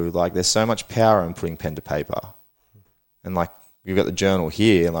woo-woo. Like, there's so much power in putting pen to paper. And like, you've got the journal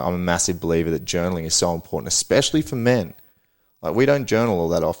here. Like, I'm a massive believer that journaling is so important, especially for men. Like, we don't journal all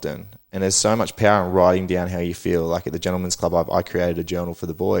that often. And there's so much power in writing down how you feel. Like at the Gentlemen's Club, I created a journal for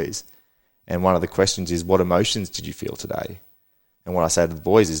the boys. And one of the questions is, what emotions did you feel today? And what I say to the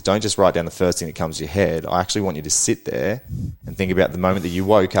boys is, don't just write down the first thing that comes to your head. I actually want you to sit there and think about the moment that you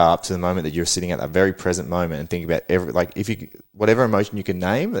woke up to the moment that you're sitting at that very present moment, and think about whatever emotion you can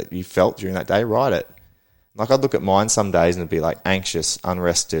name that you felt during that day, write it. Like, I'd look at mine some days and it'd be like anxious,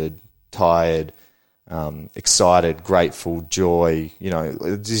 unrested, tired, excited, grateful, joy. You know,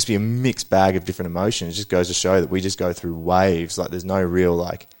 it'd just be a mixed bag of different emotions. It just goes to show that we just go through waves. Like, there's no real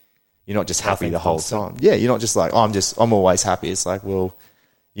like, you're not just happy the whole time. Yeah, you're not just like, I'm always happy. It's like, well,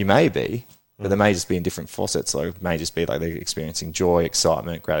 you may be, But they may just be in different facets. So it may just be like they're experiencing joy,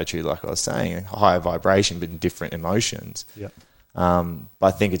 excitement, gratitude, like I was saying, higher vibration, but in different emotions. Yeah. But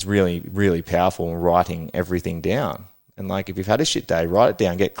I think it's really, really powerful in writing everything down. And like if you've had a shit day, write it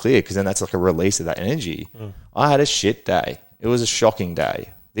down, get clear, because then that's like a release of that energy. I had a shit day. It was a shocking day.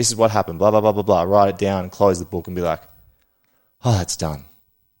 This is what happened, blah, blah, blah, blah, blah. Write it down and close the book and be like, oh, that's done.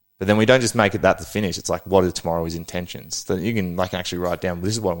 But then we don't just make it that to finish. It's like, what are tomorrow's intentions? So you can like actually write down,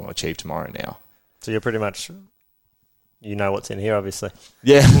 this is what I want to achieve tomorrow now. So you're pretty much, you know what's in here, obviously.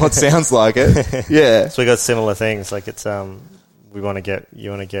 Yeah, well, it sounds like it. Yeah. So we got similar things. Like it's, you want to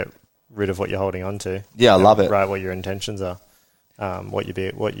get rid of what you're holding on to. Yeah, I love it. Write what your intentions are.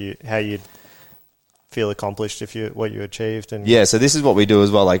 How you'd feel accomplished what you achieved. And yeah, so this is what we do as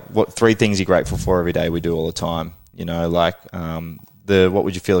well. Like what 3 things you're grateful for every day we do all the time. You know, like what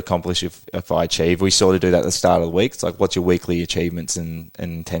would you feel accomplished if I achieve? We sort of do that at the start of the week. It's like, what's your weekly achievements and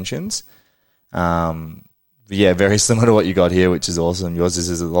intentions? But yeah, very similar to what you got here, which is awesome. Yours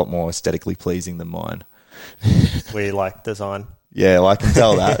is a lot more aesthetically pleasing than mine. We like design. Yeah, well, I can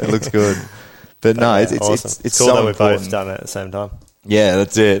tell that. It looks good. But no, it's awesome. It's cool so that we've important. both done it at the same time. Yeah,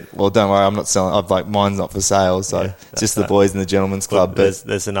 that's it. Well, don't worry, I'm not selling. I'm like, mine's not for sale, so it's just the boys in the gentleman's club. But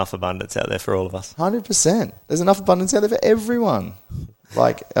there's enough abundance out there for all of us. 100%. There's enough abundance out there for everyone.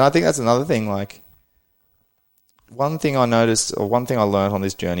 Like, and I think that's another thing. Like, one thing I noticed, or one thing I learned on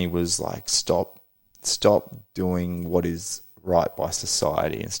this journey was like, stop doing what is right by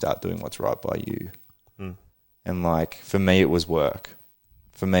society and start doing what's right by you. And like, for me, it was work.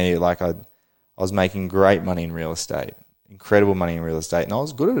 For me, like I was making great money in real estate. Incredible money in real estate, and I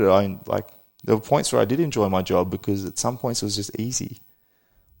was good at it. There were points where I did enjoy my job because at some points it was just easy.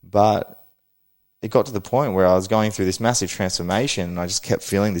 But it got to the point where I was going through this massive transformation and I just kept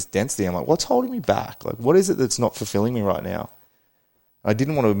feeling this density. I'm like, what's holding me back? Like, what is it that's not fulfilling me right now? I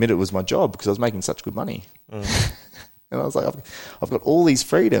didn't want to admit it was my job because I was making such good money. And I was like, I've got all these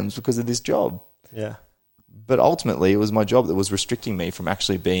freedoms because of this job. Yeah. But ultimately, it was my job that was restricting me from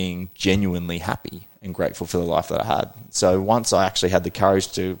actually being genuinely happy and grateful for the life that I had. So once I actually had the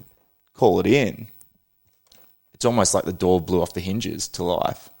courage to call it in, it's almost like the door blew off the hinges to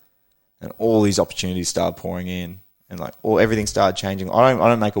life, and all these opportunities started pouring in, and like everything started changing. I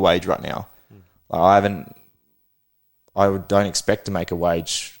don't make a wage right now. Like I don't expect to make a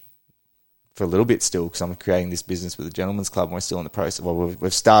wage for a little bit still, because I'm creating this business with the Gentleman's Club and we're still in the process. Well,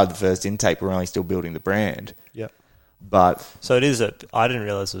 we've started the first intake, but we're only still building the brand. Yeah. But so it is I didn't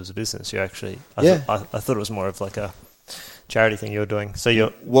realize it was a business. You actually, I thought it was more of like a charity thing you're doing. So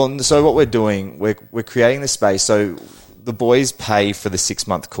so what we're doing, we're creating the space. So the boys pay for the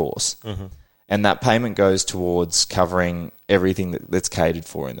 6-month course, and that payment goes towards covering everything that's catered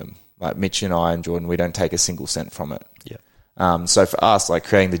for in them. Like Mitch and I and Jordan, we don't take a single cent from it. Yeah. So for us, like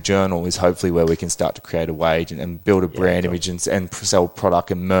creating the journal is hopefully where we can start to create a wage and build a brand image and sell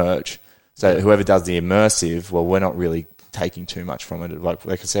product and merch. So whoever does the immersive, well, we're not really taking too much from it. Like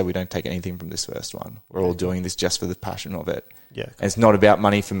I said, we don't take anything from this first one. We're all doing this just for the passion of it. Yeah. Cool. And it's not about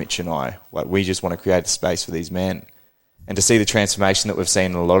money for Mitch and I. Like we just want to create a space for these men. And to see the transformation that we've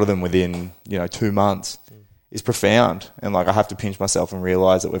seen in a lot of them within, 2 months is profound. And like I have to pinch myself and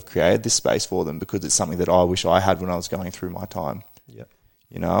realize that we've created this space for them because it's something that I wish I had when I was going through my time. Yeah.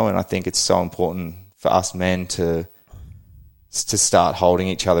 And I think it's so important for us men to start holding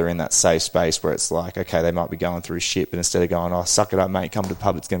each other in that safe space where it's like, okay, they might be going through shit, but instead of going, oh, suck it up, mate, come to the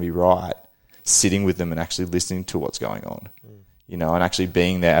pub, it's going to be right, sitting with them and actually listening to what's going on, and actually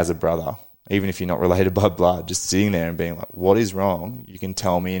being there as a brother, even if you're not related by blood, just sitting there and being like, what is wrong? You can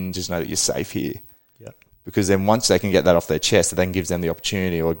tell me and just know that you're safe here. Because then once they can get that off their chest, it then gives them the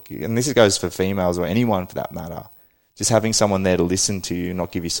opportunity, and this goes for females or anyone for that matter, just having someone there to listen to you,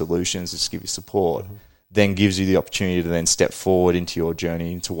 not give you solutions, just give you support, then gives you the opportunity to then step forward into your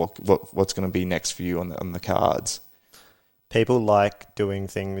journey, into what's going to be next for you on the cards. People like doing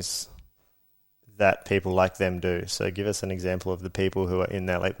things that people like them do. So give us an example of the people who are in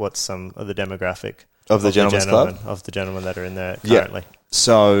there. Like what's some of the demographic of the Gentleman's Club? Of the gentlemen that are in there currently. Yeah.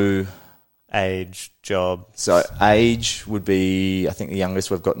 So age, job. So age would be, I think the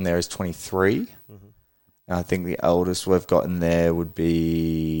youngest we've got in there is 23. And I think the eldest we've got in there would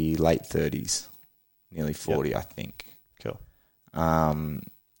be late 30s, nearly 40, I think. Cool.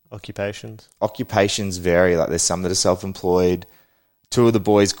 Occupations? Occupations vary. Like there's some that are self-employed. 2 of the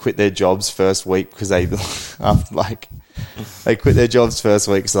boys quit their jobs first week because they they quit their jobs first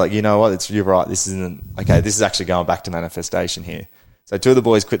week. So like, you know what? You're right. This is actually going back to manifestation here. So 2 of the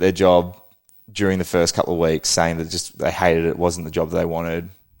boys quit their job during the first couple of weeks, saying that just they hated it. It wasn't the job they wanted.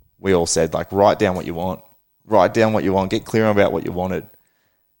 We all said, like, write down what you want. Write down what you want. Get clear about what you wanted.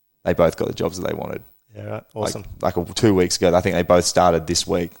 they both got the jobs that they wanted. Yeah, right. Awesome. Like 2 weeks ago, I think they both started this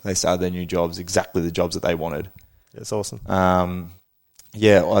week. They started their new jobs, exactly the jobs that they wanted. It's awesome.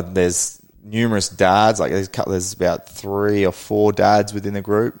 There's numerous dads. Like there's about 3 or 4 dads within the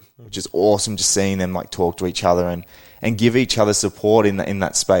group, which is awesome. Just seeing them like talk to each other and give each other support in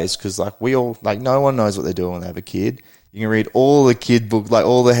that space. Because like we all, like no one knows what they're doing when they have a kid. You can read all the kid books, like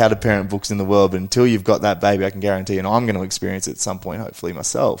all the how to parent books in the world, but until you've got that baby, I can guarantee, and I'm going to experience it at some point, hopefully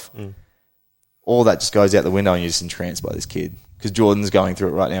myself. All that just goes out the window and you're just entranced by this kid. Because Jordan's going through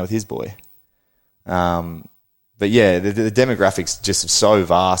it right now with his boy. But yeah, the demographics just are so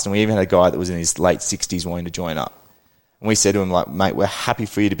vast. And we even had a guy that was in his late 60s wanting to join up. And we said to him, like, mate, we're happy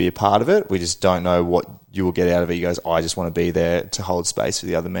for you to be a part of it. We just don't know what you will get out of it. He goes, I just want to be there to hold space for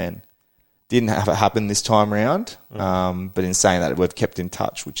the other men. Didn't have it happen this time around. But in saying that, we've kept in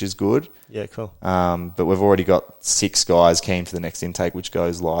touch, which is good. Yeah, cool. But we've already got 6 guys keen for the next intake, which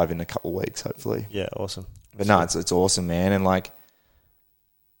goes live in a couple of weeks, hopefully. Yeah, awesome. But no, it's awesome, man. And like,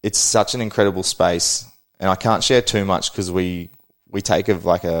 it's such an incredible space. And I can't share too much because we take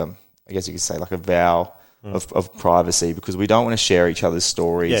I guess you could say like a vow of privacy, because we don't want to share each other's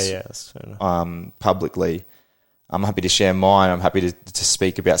stories that's fair enough. Publicly. I'm happy to share mine. I'm happy to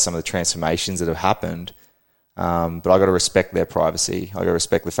speak about some of the transformations that have happened. But I got to respect their privacy. I got to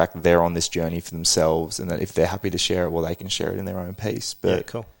respect the fact that they're on this journey for themselves, and that if they're happy to share it, well, they can share it in their own pace. But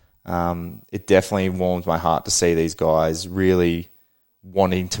cool. It definitely warms my heart to see these guys really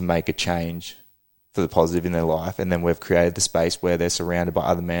wanting to make a change for the positive in their life. And then we've created the space where they're surrounded by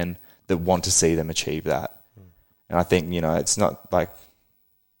other men that want to see them achieve that. And I think, it's not like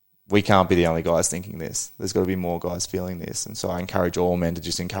we can't be the only guys thinking this. There's got to be more guys feeling this. And so I encourage all men to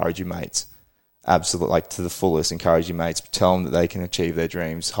just encourage your mates. Absolutely, like to the fullest, encourage your mates. Tell them that they can achieve their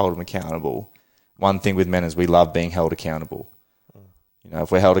dreams. Hold them accountable. One thing with men is we love being held accountable.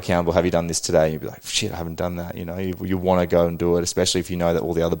 If we're held accountable, have you done this today? You'd be like, shit, I haven't done that. You want to go and do it, especially if you know that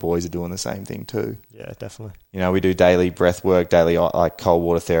all the other boys are doing the same thing too. Yeah, definitely. We do daily breath work, daily like cold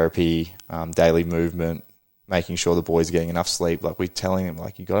water therapy, daily movement, making sure the boys are getting enough sleep. Like we're telling them,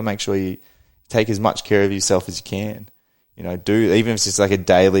 like, you got to make sure you take as much care of yourself as you can. Even if it's just like a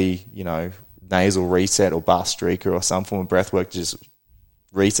daily, nasal reset or bar streaker or some form of breath work, just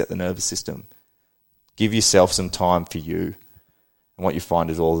reset the nervous system. Give yourself some time for you. And what you find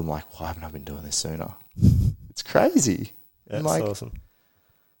is all of them like, why haven't I been doing this sooner? It's crazy. That's awesome.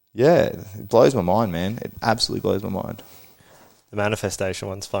 Yeah, it blows my mind, man. It absolutely blows my mind. The manifestation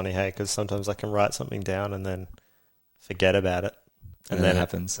one's funny, hey, because sometimes I can write something down and then forget about it. And then it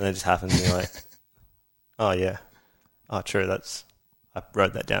happens. And it just happens and you're like, oh, yeah. Oh, true, I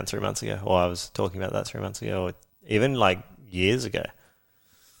wrote that down 3 months ago, or I was talking about that 3 months ago, or even like years ago.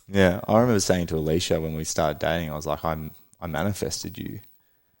 Yeah, I remember saying to Alicia when we started dating, I was like, I manifested you.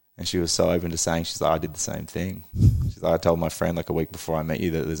 And she was so open to saying, she's like, I did the same thing. She's like, I told my friend like a week before I met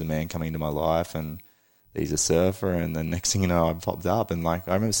you that there's a man coming into my life and he's a surfer, and then next thing you know, I popped up, and like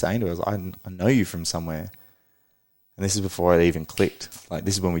I remember saying to her, I was like, I know you from somewhere. And this is before it even clicked. Like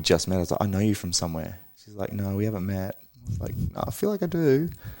this is when we just met. I was like, I know you from somewhere. She's like, no, we haven't met. I was like, no, I feel like I do.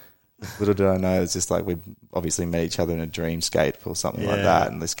 Little did I know, it's just like we'd obviously met each other in a dreamscape or something like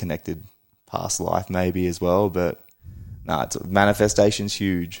that, and this connected past life maybe as well. But no, manifestation's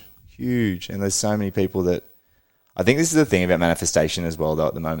huge. And there's so many people that, I think this is the thing about manifestation as well though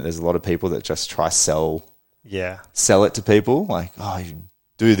at the moment. There's a lot of people that just try sell it to people. Like, oh, you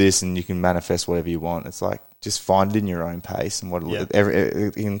do this and you can manifest whatever you want. It's like, just find it in your own pace, and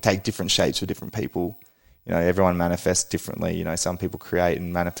it can take different shapes for different people. Everyone manifests differently. Some people create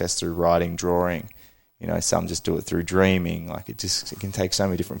and manifest through writing, drawing. Some just do it through dreaming. Like it can take so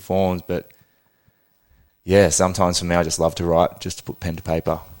many different forms. But yeah, sometimes for me, I just love to write, just to put pen to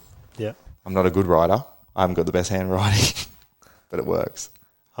paper. Yeah. I'm not a good writer. I haven't got the best handwriting, but it works.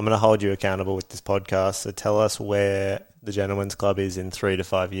 I'm going to hold you accountable with this podcast. So tell us where the Gentlemen's Club is in 3 to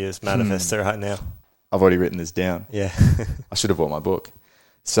 5 years. Manifest it right now. I've already written this down. Yeah. I should have bought my book.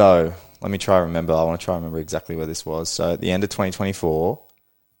 So let me try to remember. I want to try and remember exactly where this was. So at the end of 2024,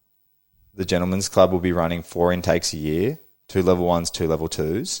 the Gentlemen's Club will be running 4 intakes a year, 2 level 1s, 2 level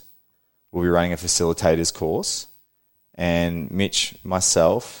 2s. We'll be running a facilitators course. And Mitch,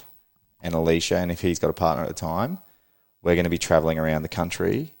 myself, and Alicia, and if he's got a partner at the time, we're going to be traveling around the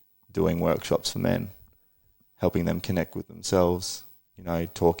country doing workshops for men, helping them connect with themselves,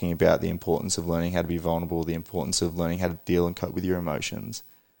 talking about the importance of learning how to be vulnerable, the importance of learning how to deal and cope with your emotions.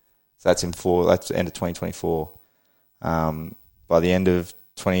 So that's the end of 2024. By the end of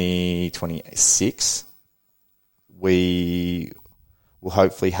 2026, we will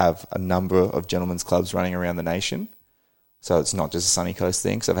hopefully have a number of gentlemen's clubs running around the nation, So it's not just a sunny coast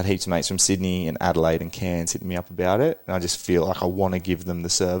thing. So I've had heaps of mates from Sydney and Adelaide and Cairns hitting me up about it. And I just feel like I want to give them the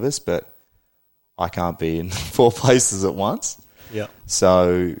service, but I can't be in 4 places at once. Yeah.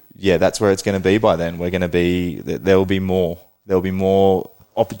 So, yeah, that's where it's going to be by then. There will be more. There will be more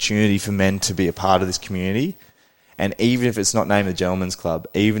opportunity for men to be a part of this community. And even if it's not named the Gentlemen's Club,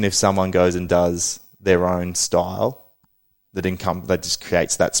 even if someone goes and does their own style that just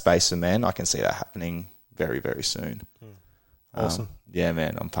creates that space for men, I can see that happening very, very soon. Awesome. Yeah,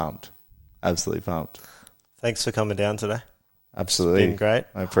 man, I'm pumped. Absolutely pumped. Thanks for coming down today. Absolutely. It's been great.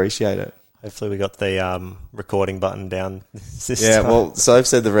 I appreciate it. Hopefully we got the recording button down this Yeah, time. well, Soph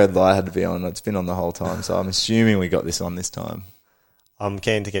said the red light had to be on. It's been on the whole time, so I'm assuming we got this on this time. I'm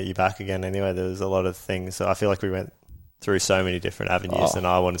keen to get you back again anyway. There's a lot of things. So I feel like we went through so many different avenues and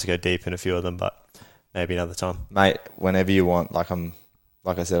I wanted to go deep in a few of them, but maybe another time. Mate, whenever you want.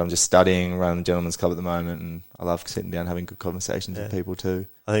 Like I said, I'm just studying, running the Gentlemen's Club at the moment, and I love sitting down having good conversations with people too.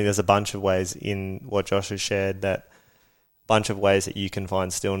 I think there's a bunch of ways in what Josh has shared, that bunch of ways that you can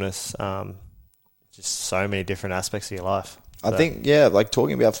find stillness, just so many different aspects of your life. So. I think, like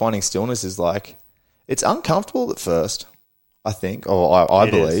talking about finding stillness is like, it's uncomfortable at first, I think, or I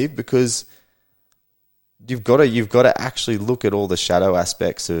believe, because you've got to actually look at all the shadow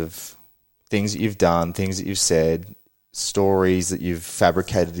aspects of things that you've done, things that you've said, stories that you've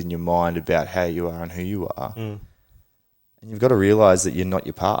fabricated in your mind about how you are and who you are. And you've got to realize that you're not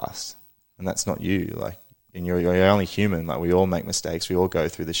your past, and that's not you. Like, and you're only human. Like, we all make mistakes. We all go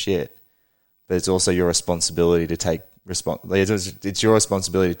through the shit, but it's also your responsibility to take it's your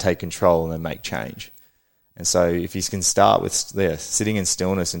responsibility to take control and then make change. And so if you can start with sitting in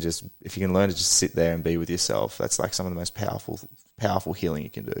stillness and just, if you can learn to just sit there and be with yourself, that's like some of the most powerful healing you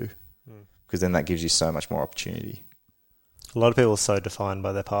can do, because then that gives you so much more opportunity. A lot of people are so defined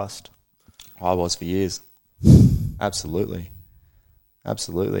by their past. I was for years. Absolutely.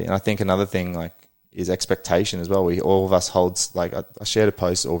 And I think another thing is expectation as well. All of us holds, I shared a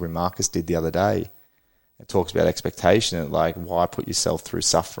post Aubrey Marcus did the other day. It talks about expectation and why put yourself through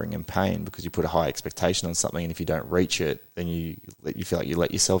suffering and pain, because you put a high expectation on something, and if you don't reach it, then you feel like you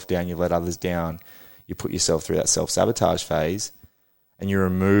let yourself down, you let others down, you put yourself through that self-sabotage phase, and you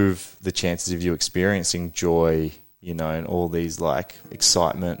remove the chances of you experiencing joy, and all these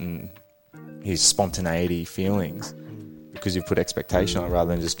excitement and his spontaneity feelings, because you've put expectation on it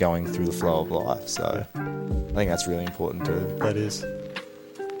rather than just going through the flow of life. So I think that's really important too. That is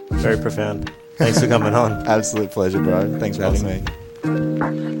very profound. Thanks for coming on. Absolute pleasure, bro. Thanks for having me.